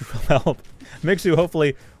Stalkers will help. Mixu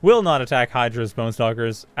hopefully will not attack Hydra's Bone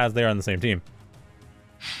Stalkers as they are on the same team.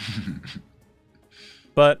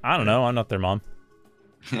 But, I don't know. I'm not their mom.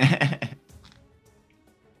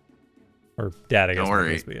 Or dad, I guess. Don't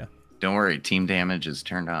worry. But yeah. Don't worry. Team damage is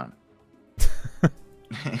turned on.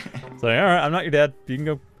 So, alright, I'm not your dad. You can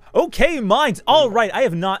go... Okay, mines! Alright, I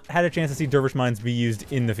have not had a chance to see Dervish mines be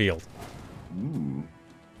used in the field. Ooh.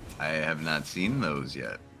 I have not seen those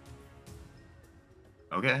yet.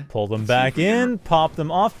 Okay. Pull them back in, pop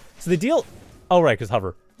them off. So they deal... Oh, right, because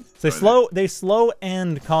hover. So they slow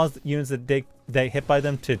and cause units that they hit by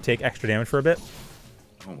them to take extra damage for a bit.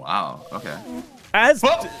 Oh, wow. Okay.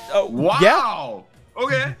 Wow! Yeah.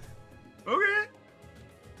 Okay. Okay.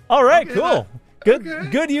 Alright, okay, cool.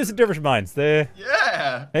 Good use of Dervish mines. They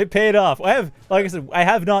paid off. Like I said, I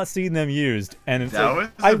have not seen them used, and it's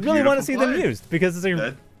I really want to see them used because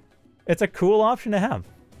it's a cool option to have.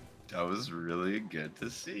 That was really good to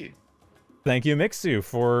see. Thank you, Mixu,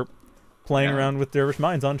 for playing around with Dervish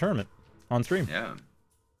mines on stream. Yeah.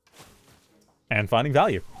 And finding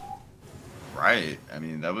value. Right. I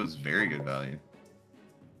mean, that was very good value.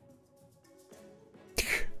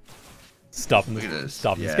 Stopping the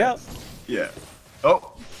scout. Yeah.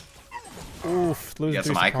 Oh. Oof. Losing got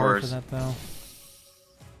some power for Icors. that though.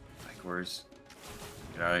 Icors.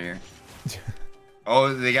 Get out of here.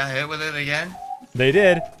 Oh, they got hit with it again? They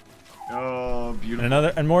did. Oh,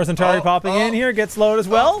 beautiful. And more Centauri popping in here. Gets slowed as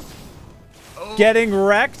well. Getting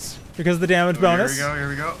wrecked because of the damage bonus. Here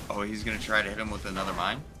we go. Oh, he's going to try to hit him with another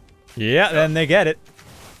mine. Yeah, then they get it.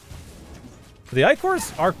 The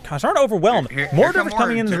Icors are starting to overwhelm. More Dervish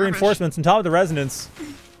coming in as reinforcements on top of the Resonance.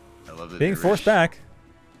 I love the being Dervish. Forced back.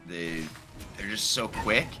 They're just so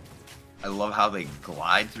quick. I love how they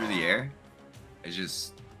glide through the air. It's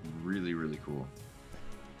just Really, really cool.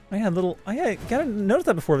 I had little. I gotta notice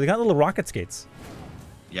that before. They got little rocket skates.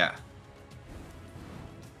 Yeah.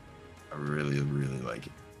 I really, really like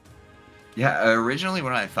it. Yeah, originally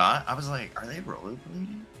when I thought, I was like, are they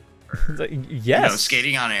rollerblading? Like, yes. You know,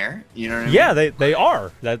 skating on air? You know what I mean? Yeah, they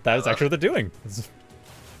are. That is actually what they're doing. It's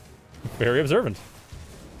very observant.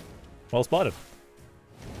 Well spotted.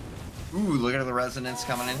 Ooh, look at the resonance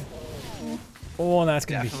coming in. Oh, and that's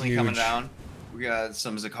gonna Definitely be huge. coming down. We got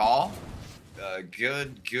some Magicall.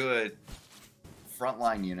 Good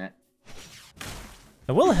frontline unit.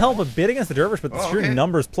 It will help a bit against the Dervish, but the sheer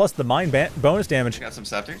numbers plus the mine bonus damage. Got some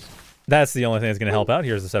scepters. That's the only thing that's going to help out.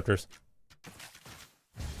 Here's the scepters.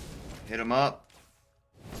 Hit them up.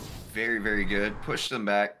 Very, very good. Push them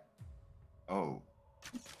back. Oh.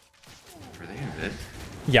 Are they invis?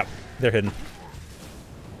 Yep, they're hidden.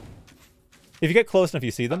 If you get close enough,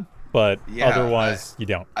 you see them, but yeah, otherwise, you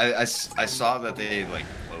don't. I saw that they like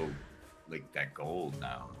glow like that gold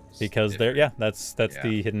now. It's because different. that's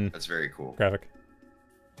the hidden. That's very cool. Graphic.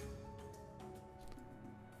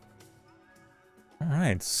 All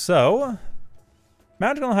right, so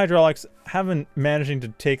Magicall and Hydraulix haven't managing to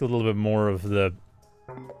take a little bit more of the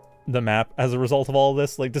map as a result of all of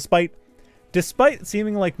this. Like, despite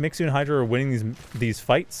seeming like Mixu and Highdra are winning these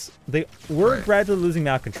fights, they were gradually losing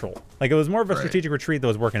map control. Like, it was more of a strategic retreat that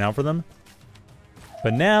was working out for them.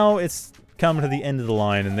 But now it's coming to the end of the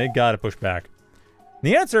line, and they got to push back.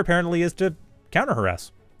 The answer apparently is to counter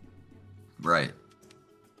harass. Right.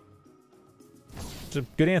 It's a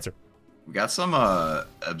good answer. We got some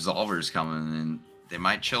absolvers coming in. They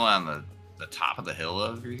might chill on the top of the hill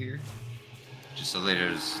over here, just so they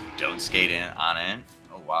just don't skate on in.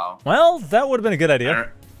 Oh wow. Well, that would have been a good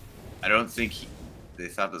idea. I don't think they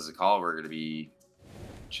thought the Magicall were going to be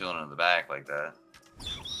chilling in the back like that.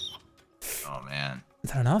 Oh man.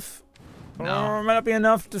 Is that enough? No. Or might not be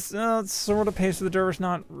enough to sort of pace of the Dervish.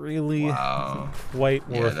 Not really quite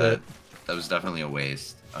worth it. That was definitely a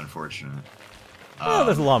waste, unfortunate. Well,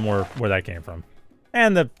 there's a lot more where that came from.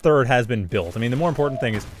 And the third has been built. I mean, the more important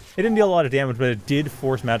thing is it didn't deal a lot of damage, but it did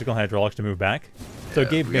force Magicall and Hydraulix to move back. So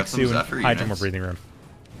it gave Mixu and Highdra more breathing room.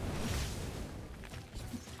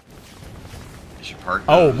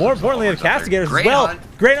 Oh, more importantly, the Castigators as well.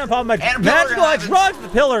 Great on top of Magicall Hydraulix the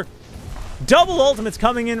pillar. Double ultimates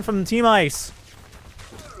coming in from Team Ice.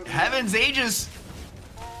 Heavens Aegis.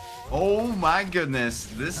 Oh my goodness.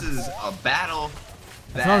 This is a battle.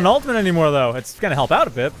 It's not an ultimate anymore, though. It's going to help out a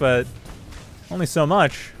bit, but only so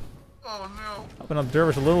much. Oh, no. Helping up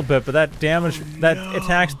Dervish a little bit, but that damage, that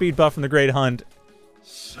attack speed buff from the Great Hunt.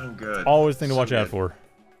 So good. Always a thing to watch out for.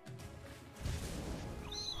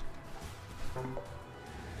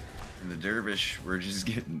 And the Dervish, we're just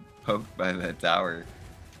getting poked by that tower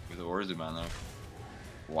with the Orzum on there.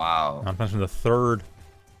 Wow. I'm punching the third.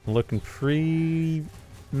 Looking pretty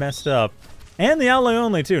messed up. And the ally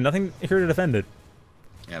only, too. Nothing here to defend it.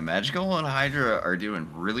 Yeah, Magicall and Highdra are doing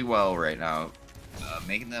really well right now,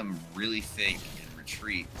 making them really think and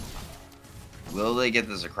retreat. Will they get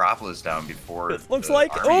this Acropolis down before? It looks like.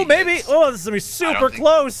 Oh, maybe. Hits? Oh, this is gonna be super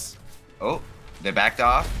close. Oh, they backed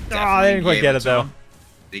off. Oh, they didn't quite get it though.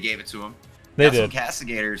 They gave it to him. They got did. Some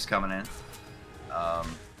Castigators coming in.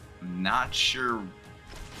 Not sure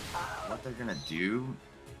what they're gonna do.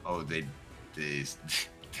 Oh, they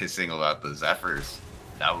singled out the Zephyrs.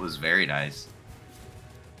 That was very nice.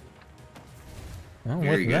 Well,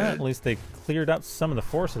 with that, at least they cleared up some of the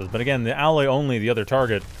forces. But again, the ally only the other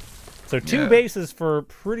target. So two bases for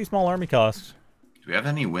pretty small army cost. Do we have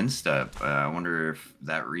any win step? I wonder if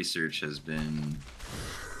that research has been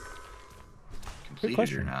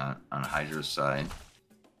completed or not on Hydra's side.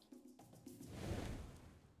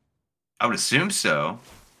 I would assume so.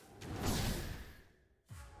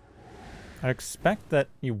 I expect that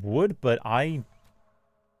you would, but I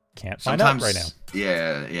can't find out right now.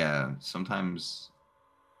 Yeah. Sometimes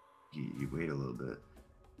you wait a little bit.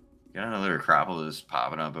 Got another Acropolis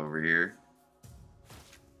popping up over here.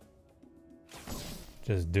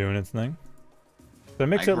 Just doing its thing. But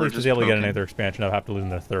Mixu at least is able to get another expansion. I'll have to lose in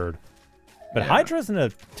their third. But Hydra's in a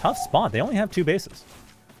tough spot. They only have 2 bases.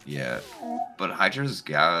 Yeah, but Hydra's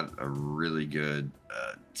got a really good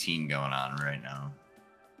team going on right now.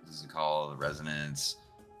 This is called the Resonance.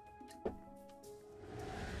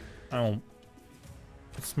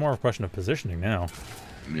 It's more of a question of positioning now.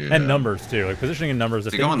 Yeah. And numbers, too. Like, positioning and numbers.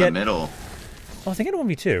 If they go in the middle. Oh, I think it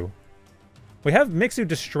 1v2. We have Mixu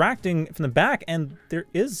distracting from the back, and there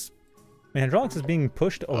is... I mean, Hydraulix is being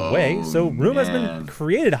pushed away, so room has been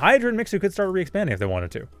created. Highdra and Mixu could start re-expanding if they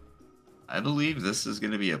wanted to. I believe this is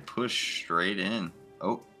going to be a push straight in.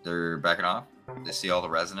 Oh, they're backing off. They see all the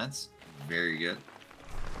resonance. Very good.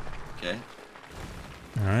 Okay.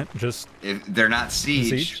 All right, just If they're not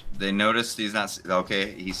siege. they noticed he's not.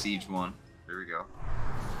 Okay, he sieged one. There we go.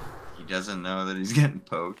 He doesn't know that he's getting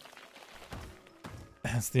poked.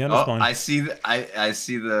 That's the underspawn. Oh, I see. I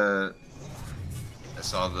see the. I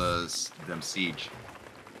saw them siege.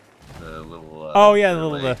 The little. Oh yeah, the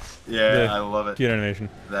little. Yeah, I love it. Cute animation.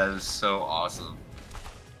 That is so awesome.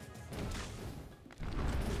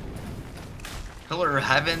 Pillar of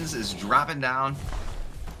Heavens is dropping down.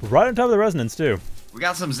 Right on top of the resonance too. We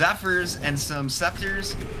got some Zephyrs and some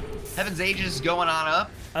Scepters. Heaven's Aegis going on up.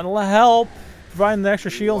 And help. Providing the extra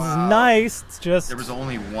shields is nice. It's just. There was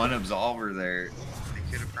only one Absolver there.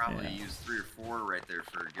 They could have probably used 3 or 4 right there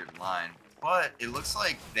for a good line. But it looks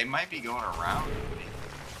like they might be going around.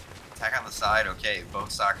 Attack on the side. Okay,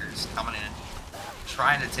 both Stalkers coming in.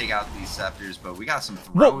 Trying to take out these Scepters, but we got some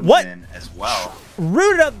thrones in as well.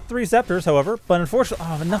 Rooted out 3 Scepters, however, but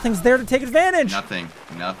unfortunately, nothing's there to take advantage. Nothing.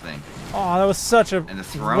 Oh, that was such a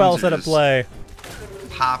well set up play.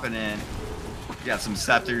 Popping in. We got some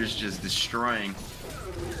Scepters just destroying.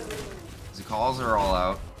 The calls are all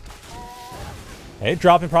out. Hey,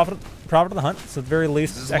 dropping profit of the hunt. So at the very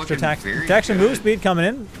least, it's extra action move speed coming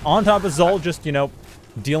in. On top of Zol, just,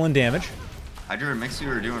 dealing damage. Highdra and Mixu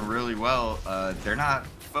are doing really well. They're not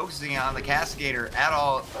focusing on the Cascader at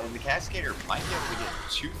all. The Cascader might be able to get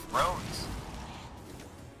 2 thrones.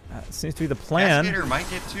 That seems to be the plan. Cascader might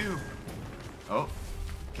get 2. Oh,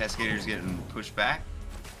 Cascader's getting pushed back.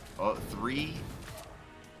 Oh, 3.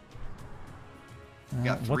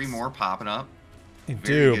 Got 3 more popping up. They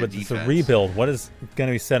do, but it's a rebuild. What is going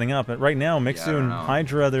to be setting up? Right now, Mixu and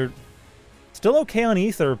Highdra, they're still okay on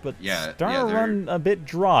Ether, but starting to run a bit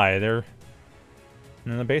dry.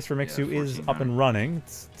 And the base for Mixu is up and running.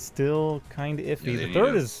 It's still kind of iffy. The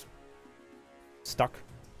third is stuck.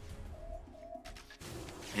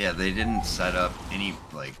 Yeah, they didn't set up any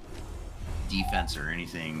defense or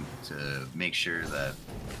anything to make sure that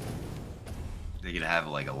they could have a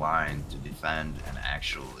line to defend and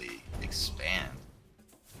actually expand.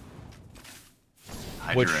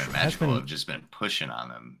 Highdra and Magicall have just been pushing on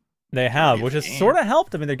them. They have, which has sort of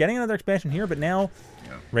helped. I mean, they're getting another expansion here, but now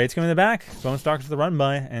Raid's coming in the back, Bone Stalkers to the run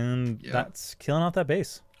by, and that's killing off that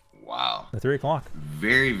base. Wow. The 3 o'clock.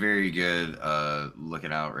 Very, very good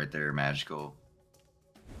looking out right there, Magicall,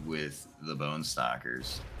 with the Bone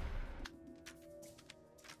Stalkers.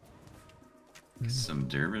 Some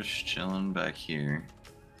Dervish chilling back here.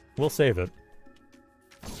 We'll save it.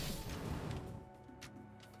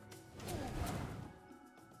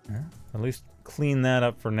 At least clean that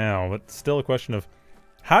up for now, but still a question of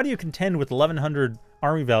how do you contend with 1,100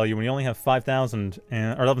 army value when you only have 5,000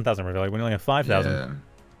 or 11,000 army value when you only have 5,000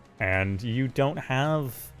 and you don't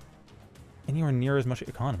have anywhere near as much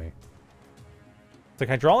economy. It's like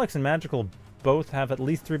Hydraulix and Magicall both have at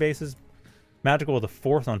least 3 bases. Magicall with a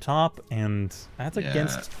 4th on top, and that's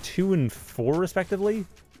against 2 and 4 respectively.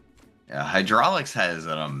 Yeah, Hydraulix has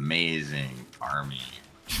an amazing army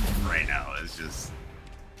right now. It's just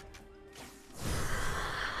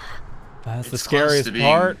that's the scariest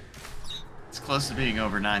part. It's close to being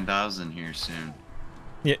over 9,000 here soon.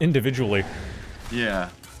 Yeah, individually. Yeah.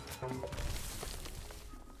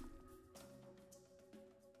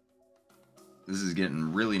 This is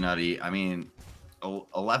getting really nutty. I mean,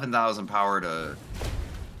 11,000 power to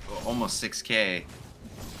almost 6K.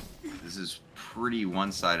 This is pretty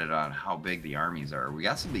one-sided on how big the armies are. We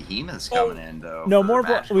got some behemoths coming in, though. No more.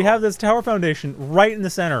 We have this tower foundation right in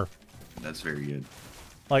the center. That's very good.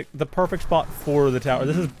 Like, the perfect spot for the tower.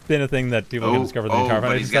 This has been a thing that people can discover the tower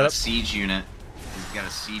foundation. But he's got a siege unit. He's got a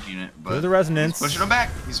siege unit. But the resonance. He's pushing him back.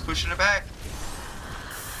 He's pushing it back.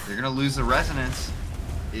 They're going to lose the resonance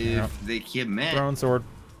if they commit. Throne sword.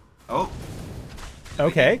 Oh.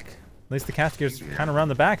 Okay. At least the Cascaders kind of around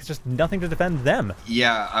the back. It's just nothing to defend them.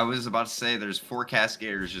 Yeah, I was about to say there's 4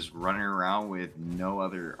 Cascaders just running around with no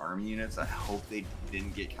other army units. I hope they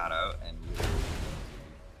didn't get caught out. And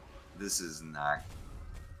this is not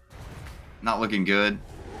looking good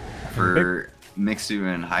for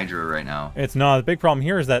Mixu and Highdra right now. It's not. The big problem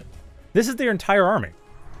here is that this is their entire army.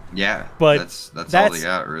 Yeah, but that's all they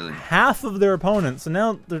got, really. Half of their opponents, so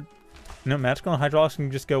now they're, Magicall and Hydraulix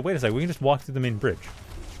can just go, wait a second, we can just walk through the main bridge.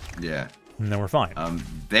 Yeah. And then we're fine.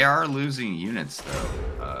 They are losing units,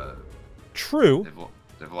 though. True.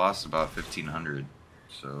 They've lost about 1,500.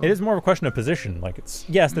 So it is more of a question of position. Like, it's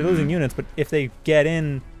yes, they're losing units, but if they get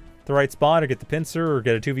in the right spot or get the pincer or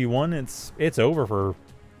get a 2v1, it's over for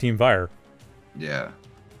Team Fire. Yeah.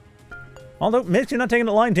 Although Mixu not taking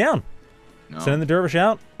the line down. No. Sending the Dervish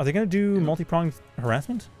out. Are they going to do multi-pronged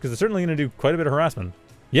harassment? Because they're certainly going to do quite a bit of harassment.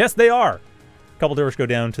 Yes, they are. couple Dervish go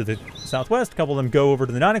down to the southwest. A couple of them go over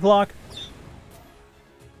to the 9 o'clock.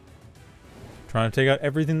 Trying to take out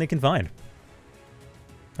everything they can find.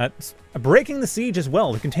 That's breaking the siege as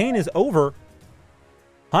well. The contain is over.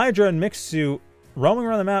 Highdra and Mixu roaming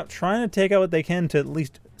around the map, trying to take out what they can to at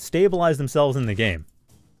least stabilize themselves in the game.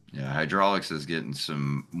 Yeah, Hydraulix is getting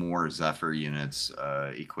some more Zephyr units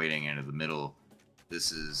equating into the middle.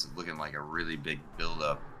 This is looking like a really big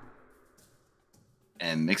buildup.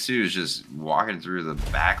 And Mixu is just walking through the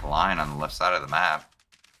back line on the left side of the map.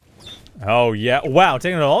 Oh, yeah. Wow,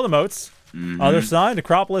 taking out all the moats. Other side,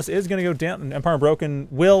 Acropolis is going to go down. Empire Broken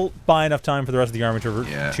will buy enough time for the rest of the army to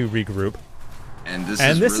regroup. And this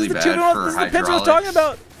is really the bad this is the pinch I was talking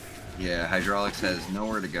about. Yeah, Hydraulix has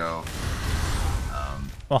nowhere to go.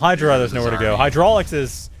 Well, Highdra, there's nowhere to go. Hydraulix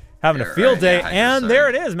is having a field day, and there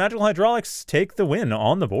it is. Magical Hydraulix take the win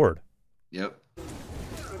on the board. Yep.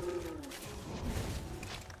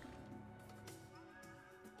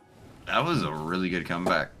 That was a really good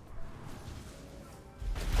comeback.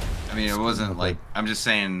 I mean, it wasn't like, I'm just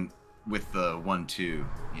saying with the 1-2, you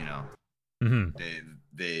know,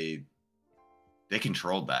 they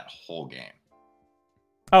controlled that whole game.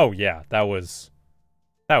 Oh yeah, that was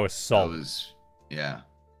solid. Yeah.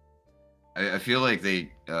 I feel like they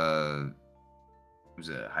was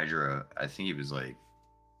it Highdra? I think he was like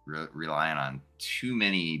relying on too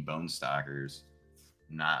many bone stalkers,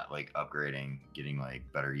 not like upgrading, getting like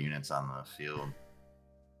better units on the field.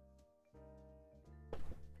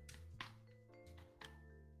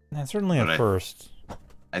 Yeah, certainly at first.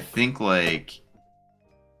 I think like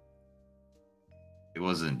it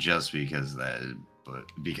wasn't just because that, but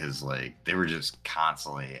because like they were just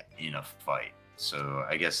constantly in a fight. So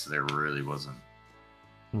I guess there really wasn't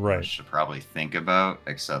much to probably think about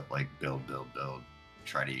except like build,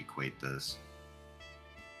 try to equate this.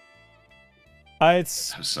 That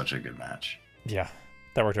was such a good match. Yeah,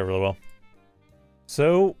 that worked out really well.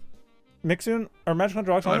 So, Mixu or Magical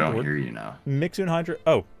Hydraulix on the board. I don't hear you now. Mixu and Highdra.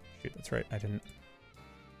 Oh, shoot, that's right. I didn't.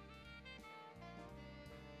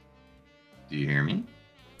 Do you hear me?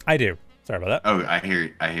 I do. Sorry about that. Oh, I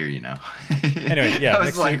hear you now. Anyway, yeah. I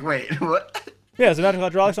was like, wait, what? Yeah, so Magical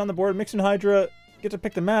Hydraulix on the board. Mixu and Highdra get to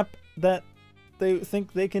pick the map that they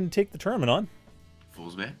think they can take the tournament on.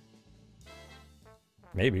 Fool's Bay?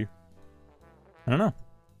 Maybe. I don't know.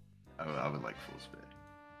 I would like Fool's Bay.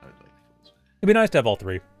 It'd be nice to have all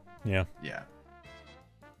three. Yeah. Yeah.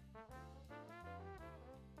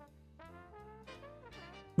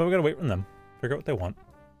 But we gotta wait for them. Figure out what they want.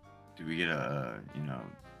 Do we get a, you know,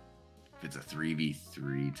 if it's a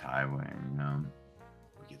 3v3 tie win, you know,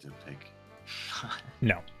 we get to pick.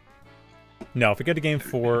 No. No, if we get to game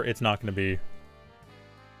 4, it's not gonna be.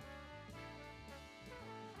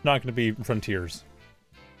 Not gonna be Frontiers.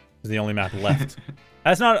 Is the only map left.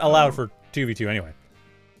 That's not allowed for 2v2 anyway.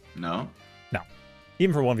 No? No.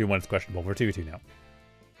 Even for 1v1 it's questionable. We're 2v2 now.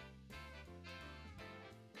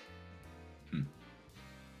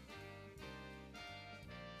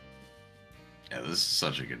 Yeah, this is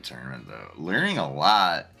such a good tournament though. Learning a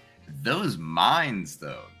lot. Those mines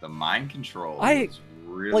though, the mind control is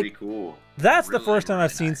really cool. That's really, the first time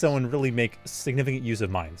I've seen someone really make significant use of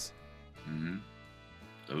mines.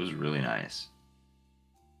 That was really nice.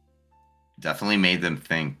 Definitely made them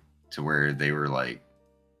think to where they were like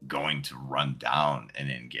going to run down and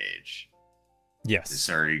engage. Yes.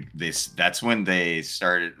 That's when they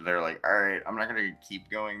started. They're like, all right, I'm not going to keep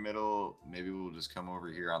going middle. Maybe we'll just come over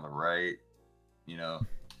here on the right. You know,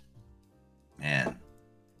 man.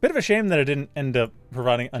 Bit of a shame that it didn't end up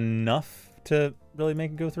providing enough to really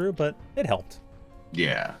make it go through, but it helped.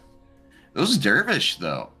 Yeah. Those Dervish,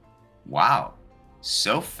 though. Wow.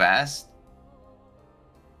 So fast.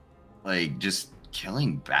 Like, just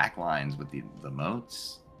killing backlines with the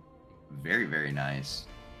moats. Very, very nice.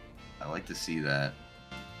 I like to see that.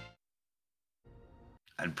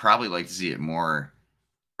 I'd probably like to see it more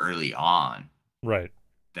early on. Right.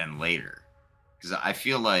 Than later. Because I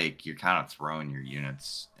feel like you're kind of throwing your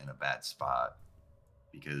units in a bad spot.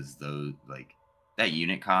 Because those, like, that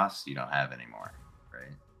unit cost you don't have anymore, right?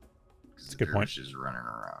 Because the Dervish is running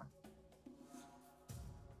around.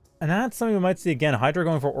 And that's something we might see again. Highdra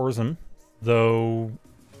going for Orzum, though.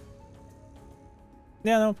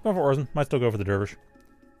 Yeah, no, going for Orzum. Might still go for the Dervish.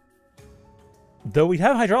 Though we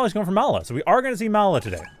have Hydraulix going for Mala, so we are going to see Mala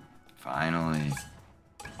today. Finally.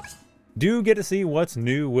 Do get to see what's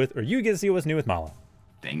new with, or you get to see what's new with Mala.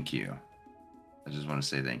 Thank you. I just want to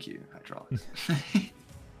say thank you, Hydraulix.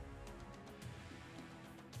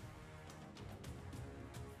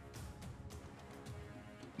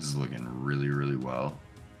 This is looking really, really well.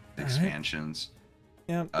 Expansions.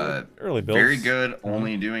 Yeah, early builds. Very good.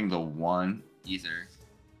 Only doing the one Ether.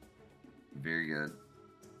 Very good.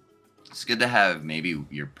 It's good to have maybe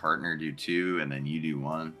your partner do 2 and then you do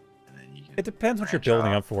 1. And then you can it depends what you're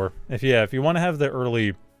building up for. If you want to have the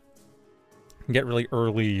early, get really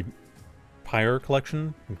early Pyre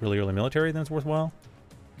collection, like really early military, then it's worthwhile.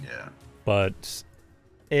 Yeah. But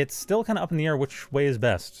it's still kind of up in the air which way is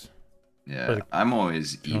best. Yeah, I'm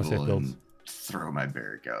always evil and throw my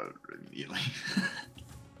barrack out immediately.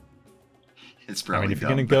 It's probably. I mean, if you're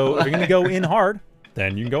gonna go in hard,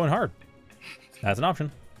 then you can go in hard. That's an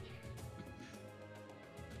option.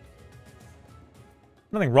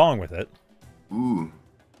 Nothing wrong with it. Ooh.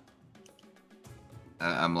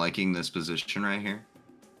 I'm liking this position right here.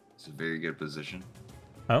 It's a very good position.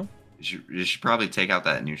 Oh? You should probably take out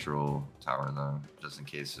that neutral tower, though, just in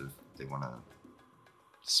case if they want to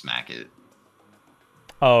smack it.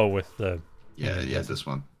 Oh, with the... Yeah, this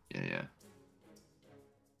one. Yeah.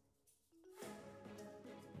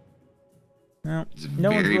 No, it's a no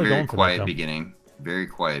very, really very quiet beginning. Very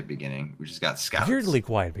quiet beginning. We just got scouts. Weirdly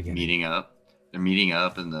quiet beginning. Meeting up. They're meeting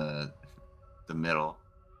up in the middle,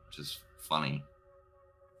 which is funny.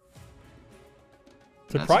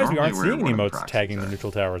 Surprised we aren't seeing any emotes tagging the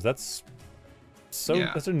neutral towers. That's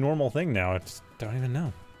that's a normal thing now. I just don't even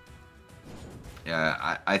know.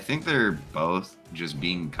 Yeah, I think they're both just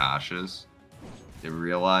being cautious. They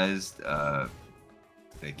realized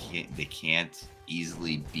they can't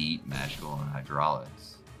easily beat Magicall and Hydraulix.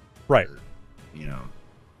 Right. You know,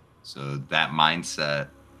 so that mindset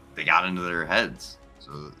they got into their heads.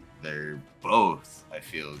 So they're both, I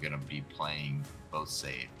feel, gonna be playing both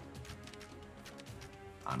safe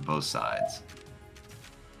on both sides.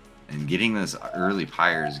 And getting this early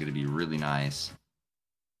Pyre is gonna be really nice.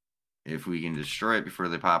 If we can destroy it before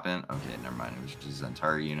they pop in. Okay, never mind. It was just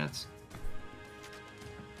Zentari units.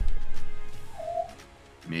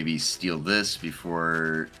 Maybe steal this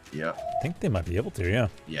before... Yep. I think they might be able to, yeah.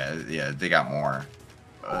 Yeah, they got more.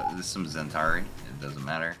 This is some Zentari. It doesn't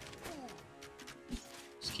matter.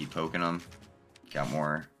 Just keep poking them. Got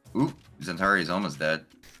more. Ooh, Zentari's almost dead.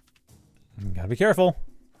 Gotta be careful.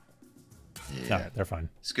 Yeah. No, they're fine.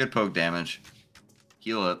 It's good poke damage.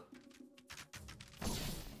 Heal up.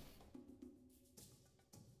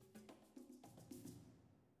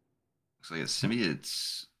 Looks like a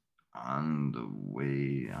symbiote's on the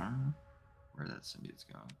way. I don't know where that symbiote's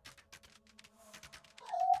going.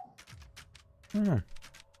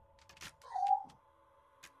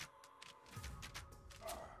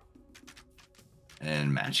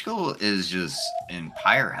 And Magicall is just in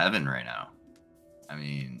Pyre heaven right now. I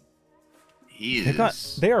mean, he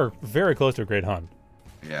is. They are very close to a great hunt.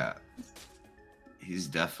 Yeah. He's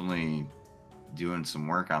definitely doing some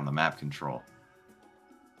work on the map control.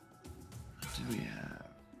 What do we have?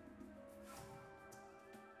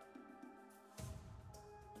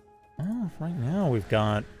 Oh, right now we've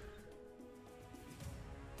got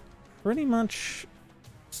pretty much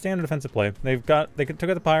standard defensive play. They took out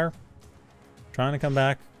the Pyre, trying to come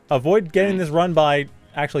back, avoid getting this run by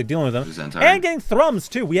actually dealing with them, and getting Thrums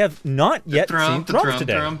too. We have not yet seen Thrums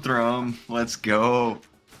today. Thrum. Let's go.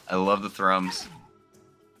 I love the Thrums.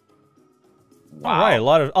 Wow. All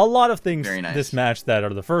right, a lot of things this match that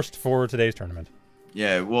are the first for today's tournament.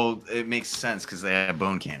 Yeah, well, it makes sense because they have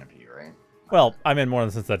Bone Canopy, right? Well, I mean more in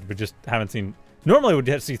the sense that we just haven't seen. Normally,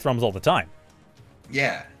 we'd see Thrums all the time.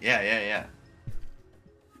 Yeah.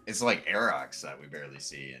 It's like Aerox that we barely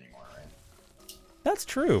see anymore, right? That's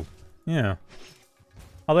true. Yeah.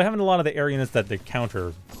 Although having a lot of the air units that they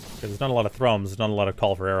counter, because there's not a lot of Thrums, there's not a lot of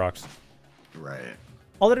call for Aerox. Right.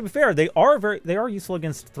 Although to be fair, they are useful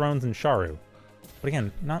against Thrones and Sharu. But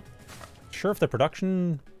again, not sure if the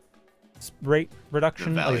production rate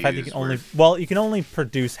reduction, like the fact that you can only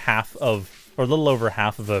produce half of, or a little over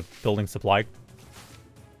half of a building supply.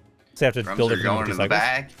 So you have to build it going in the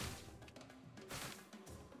back.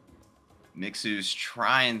 Mixu's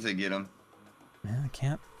trying to get him. Man, I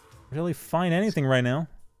can't really find anything right now.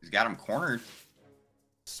 He's got him cornered.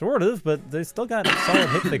 Sort of, but they still got solid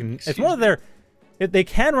hits. They can. It's more that they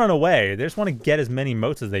can run away. They just want to get as many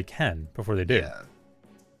motes as they can before they do. Yeah.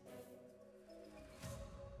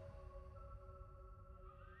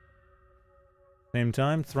 Same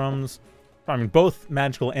time, Thrums. I mean, both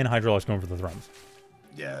Magicall and Hydraulix going for the Thrums.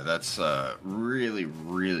 Yeah, that's a really,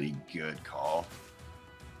 really good call.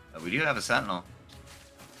 We do have a Sentinel,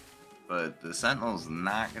 but the Sentinel's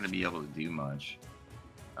not going to be able to do much.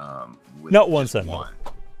 Not one Sentinel. One.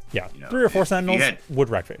 Yeah, 3 or 4 Sentinels would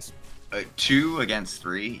wreck face. 2 against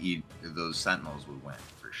 3, those Sentinels would win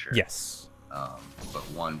for sure. Yes. But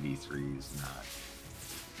 1v3 is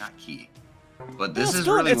not key. But this is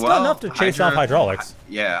really it's not enough to chase off Hydraulix.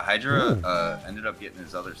 Yeah, Highdra ended up getting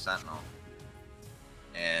his other Sentinel.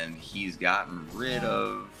 and he's gotten rid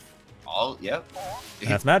of all. Yep.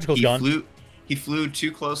 That's Magicall's gone. He flew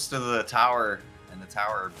too close to the tower, and the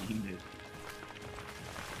tower beamed it.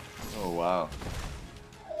 Oh wow.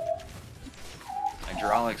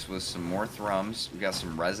 Hydraulix with some more thrums. We got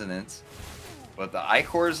some resonance. But the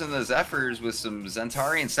Icors and the Zephyrs with some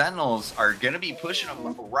Zentari and Sentinels are going to be pushing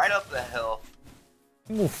them right up the hill.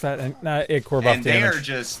 Oof, that Icor buff and damage. They are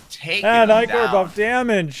just taking that them Icor down. buff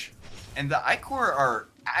damage. And the Icor are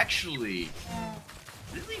actually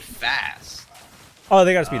really fast. Oh,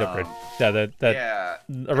 they got a speed upgrade. Yeah,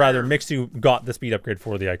 rather, Mixu got the speed upgrade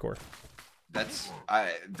for the Icor. That's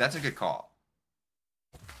a good call.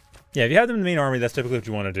 Yeah, if you have them in the main army, that's typically what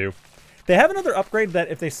you want to do. They have another upgrade that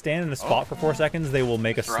if they stand in a spot for 4 seconds, they will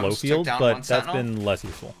make a slow field, but that's been less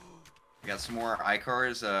useful. We got some more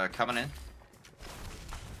Icors coming in.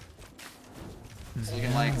 It's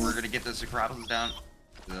looking like we're going to get the Skruffy down.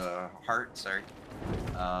 The heart, sorry.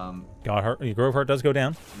 God Heart, Grove Heart does go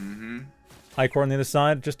down. Mm-hmm. Icor on the other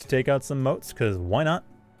side just to take out some moats, because why not?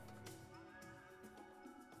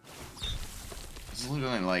 This is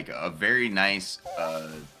looking like a very nice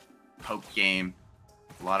poke game.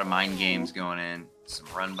 A lot of mind games going in. Some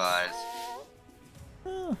run bys.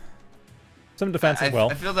 Some defense as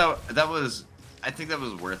well. I feel that was. I think that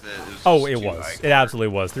was worth it. It was. It absolutely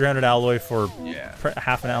was. 300 alloy for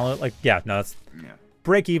half an alloy. Like, yeah, no, that's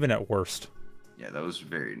break even at worst. Yeah, that was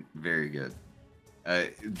very, very good.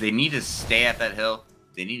 They need to stay at that hill.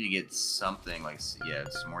 They need to get something like,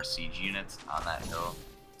 some more siege units on that hill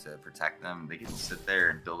to protect them. They can sit there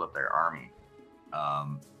and build up their army.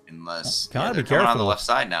 Unless they're coming on the left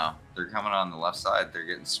side now. They're coming on the left side. They're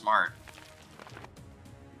getting smart.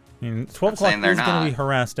 I mean, 12 o'clock is going to be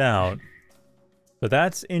harassed out. But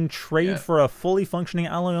that's in trade for a fully functioning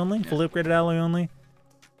alloy only, fully upgraded alloy only.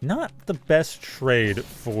 Not the best trade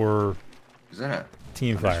for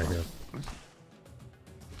Team Fire here.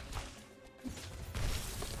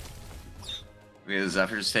 The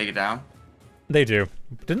Zephyrs take it down? They do.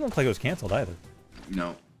 Didn't look like it was canceled either.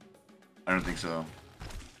 No, I don't think so.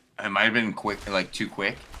 It might have been quick, like too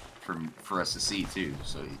quick for us to see too.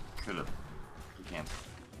 So he could have canceled.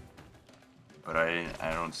 But I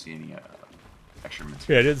don't see any extra material.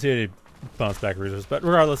 Yeah, I didn't see any bounce back resources. But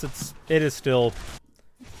regardless, it is still.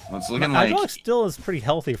 Well, it's looking like Hydraulix still is pretty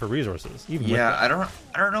healthy for resources. Even with that. I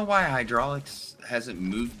don't know why Hydraulix hasn't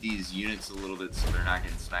moved these units a little bit so they're not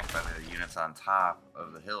getting smacked by the units on top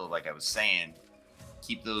of the hill. Like I was saying,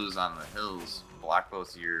 keep those on the hills. Block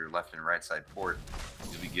both your left and right side port.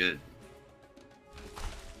 You'll be good.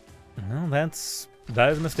 Well, that is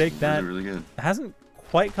a mistake that really good. Hasn't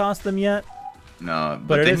quite cost them yet. No,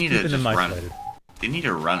 but they is need to keeping them just isolated. They need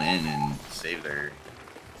to run in and save their.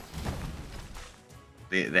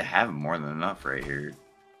 They have more than enough right here.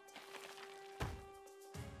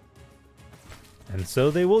 And so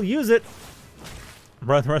they will use it.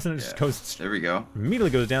 Resonant just goes. There we go. Immediately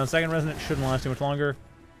goes down. Second resonant shouldn't last too much longer.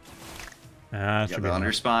 Got the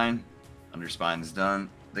underspine. Underspine's done.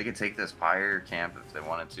 They could take this Pyre camp if they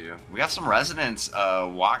wanted to. We got some resonance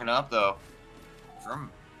walking up though.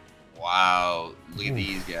 Wow, look at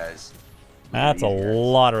these guys. That's a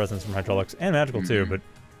lot of resonance from Hydraulix and Magical too, but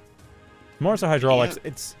more so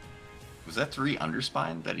Hydraulix. Was that 3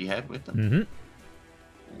 underspine that he had with him?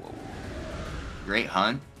 Mm-hmm. Whoa. Great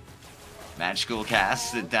hunt. Magicall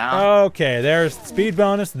casts it down. Okay, there's speed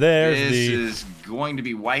bonus. This is going to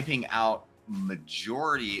be wiping out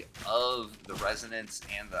majority of the resonance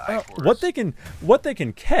and the Icors. What they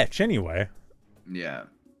can catch anyway. Yeah,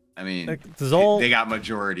 I mean, they got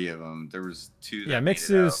majority of them. There was 2. That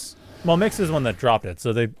Mixu's the one that dropped it,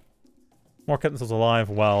 so they more kept themselves alive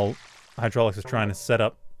while Hydraulix is trying to set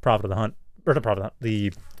up Prophet of the Hunt, or the Prophet of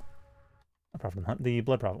the Hunt, the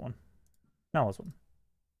Blood Prophet one, Malice one.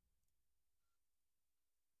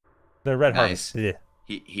 The Red Harvest. Yeah.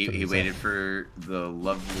 He waited for the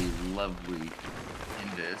lovely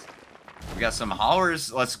Invis. We got some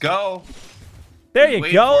hollowers. Let's go. There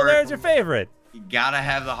you go. There's your favorite. You gotta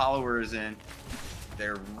have the hollowers in.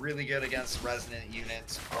 They're really good against resonant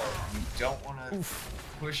units. You don't want to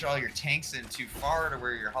push all your tanks in too far to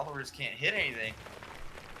where your hollowers can't hit anything.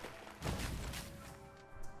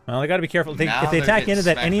 Well, they got to be careful. If they attack into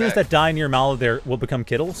that, any units that die near Malo there will become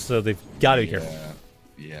Kittles, so they've got to be careful.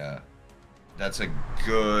 Yeah. That's a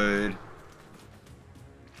good.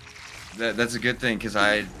 That's a good thing because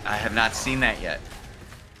I have not seen that yet.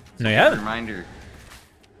 No, you haven't. Reminder.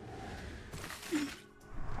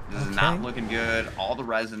 This is not looking good. All the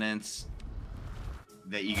resonance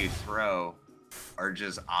that you could throw are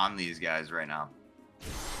just on these guys right now.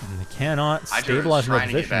 And they cannot stabilize their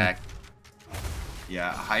position.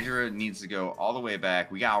 Yeah, Hydra needs to go all the way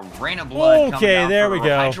back. We got Rain of Blood coming down there for we go.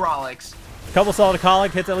 Hydraulix. Couple solid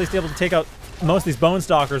Colic hits, at least able to take out most of these Bone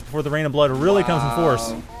Stalkers before the Rain of Blood really comes in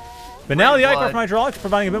force. But now the Ichor from Hydraulix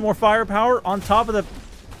providing a bit more firepower on top of the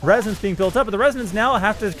Resonance being built up. But the Resonance now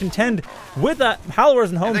have to contend with that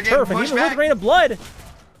Howlers and home turf. And even with Rain of Blood,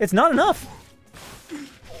 it's not enough.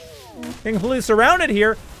 Getting completely surrounded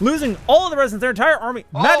here, losing all of the Resonance, their entire army.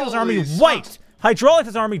 Magical's army wiped.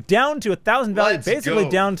 Hydraulix's army down to 1,000 value, basically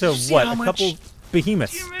down to what? A couple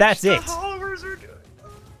behemoths. That's it.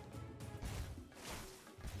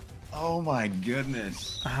 Oh my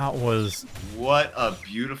goodness. That was... What a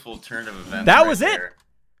beautiful turn of events. That was it.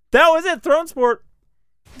 That was it. Throne Sport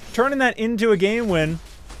turning that into a game win.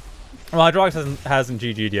 Well, Hydraulix hasn't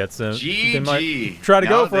GG'd yet, so they might try to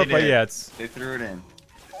go for it, but yeah, it's... They threw it in.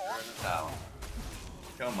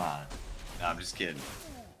 Come on. No, I'm just kidding.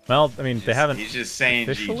 Well, I mean, they haven't. He's just saying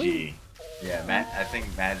officially? GG. Yeah, I think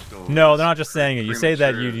Magical. No, they're not just saying it. You say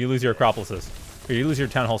that you lose your Acropolises. Or you lose your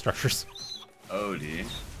Town Hall structures. Oh, dude.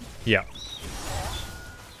 Yeah.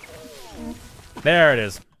 There it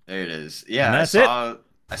is. There it is. Yeah, and that's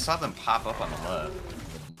I saw them pop up on the left.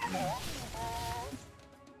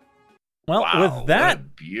 Well, wow, with that, what a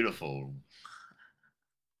beautiful.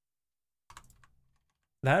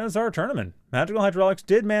 That is our tournament. Magical Hydraulix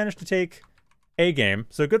did manage to take a game,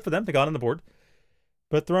 so good for them. They got on the board.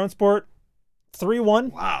 But Throne Sport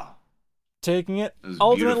 3-1. Wow. Taking it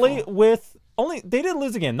ultimately beautiful. With only they did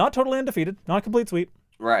lose again. Not totally undefeated, not a complete sweep.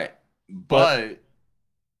 Right. But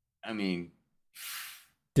I mean,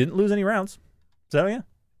 didn't lose any rounds. So yeah.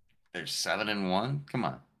 They're 7-1. Come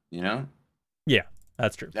on, you know? Yeah,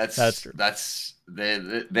 that's true. That's true.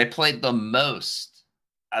 They played the most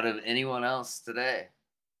out of anyone else today.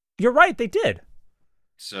 You're right, they did.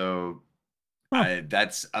 So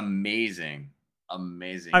that's amazing.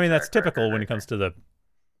 Amazing. I mean, that's typical when it comes to the...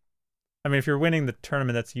 I mean, if you're winning the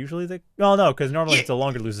tournament, that's usually the... Well, no, because normally it's a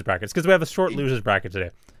longer losers brackets. Because we have a short losers bracket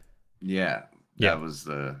today. Yeah. That was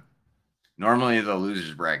the... Normally the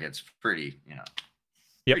losers bracket's pretty,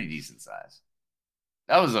 pretty decent size.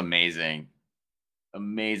 That was amazing.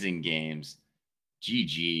 Amazing games.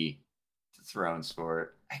 GG to Throne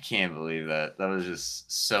Sport. I can't believe that. That was just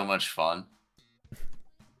so much fun.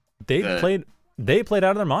 They played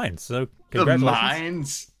out of their minds. So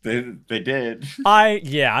congratulations. The minds? They did.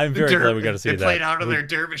 I'm very glad we got to see that. They played out of their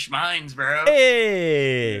dervish minds, bro.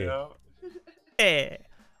 Hey. Hey.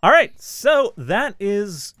 All right. So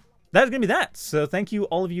that's gonna be that. So thank you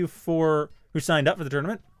all of you who signed up for the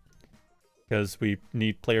tournament, because we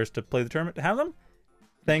need players to play the tournament to have them.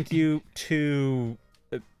 Thank you to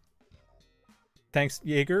thanks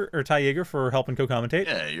Jaeger or Ty Jaeger for helping co-commentate.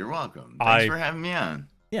 Yeah, you're welcome. Thanks for having me on.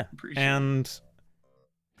 Yeah, and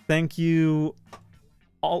thank you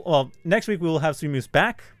all. Well, next week we will have Sweet Moose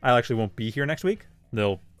back. I actually won't be here next week.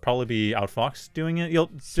 They'll probably be Outfox doing it. You'll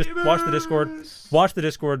just watch the Discord. Watch the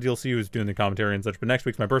Discord. You'll see who's doing the commentary and such. But next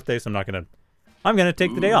week's my birthday, so I'm gonna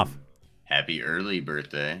take the day off. Happy early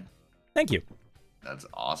birthday. Thank you. That's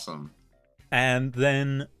awesome. And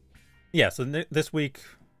then, yeah. So this week,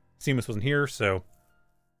 Seamus wasn't here, so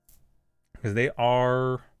because they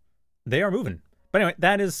are moving. But anyway,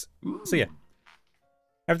 that is... So yeah.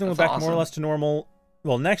 Everything went back more or less to normal.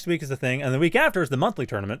 Well, next week is the thing. And the week after is the monthly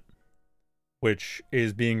tournament, which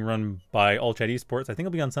is being run by All Chat Esports. I think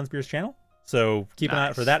it'll be on Sunspear's channel. So keep an eye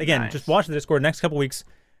out for that. Again, just watch the Discord. Next couple weeks,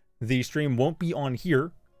 the stream won't be on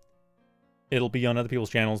here. It'll be on other people's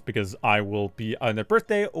channels because I will be on their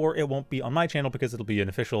birthday, or it won't be on my channel because it'll be an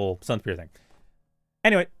official Sunspear thing.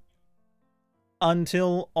 Anyway,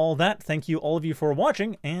 until all that, thank you all of you for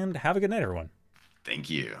watching, and have a good night, everyone. Thank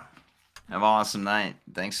you. Have an awesome night.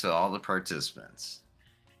 Thanks to all the participants.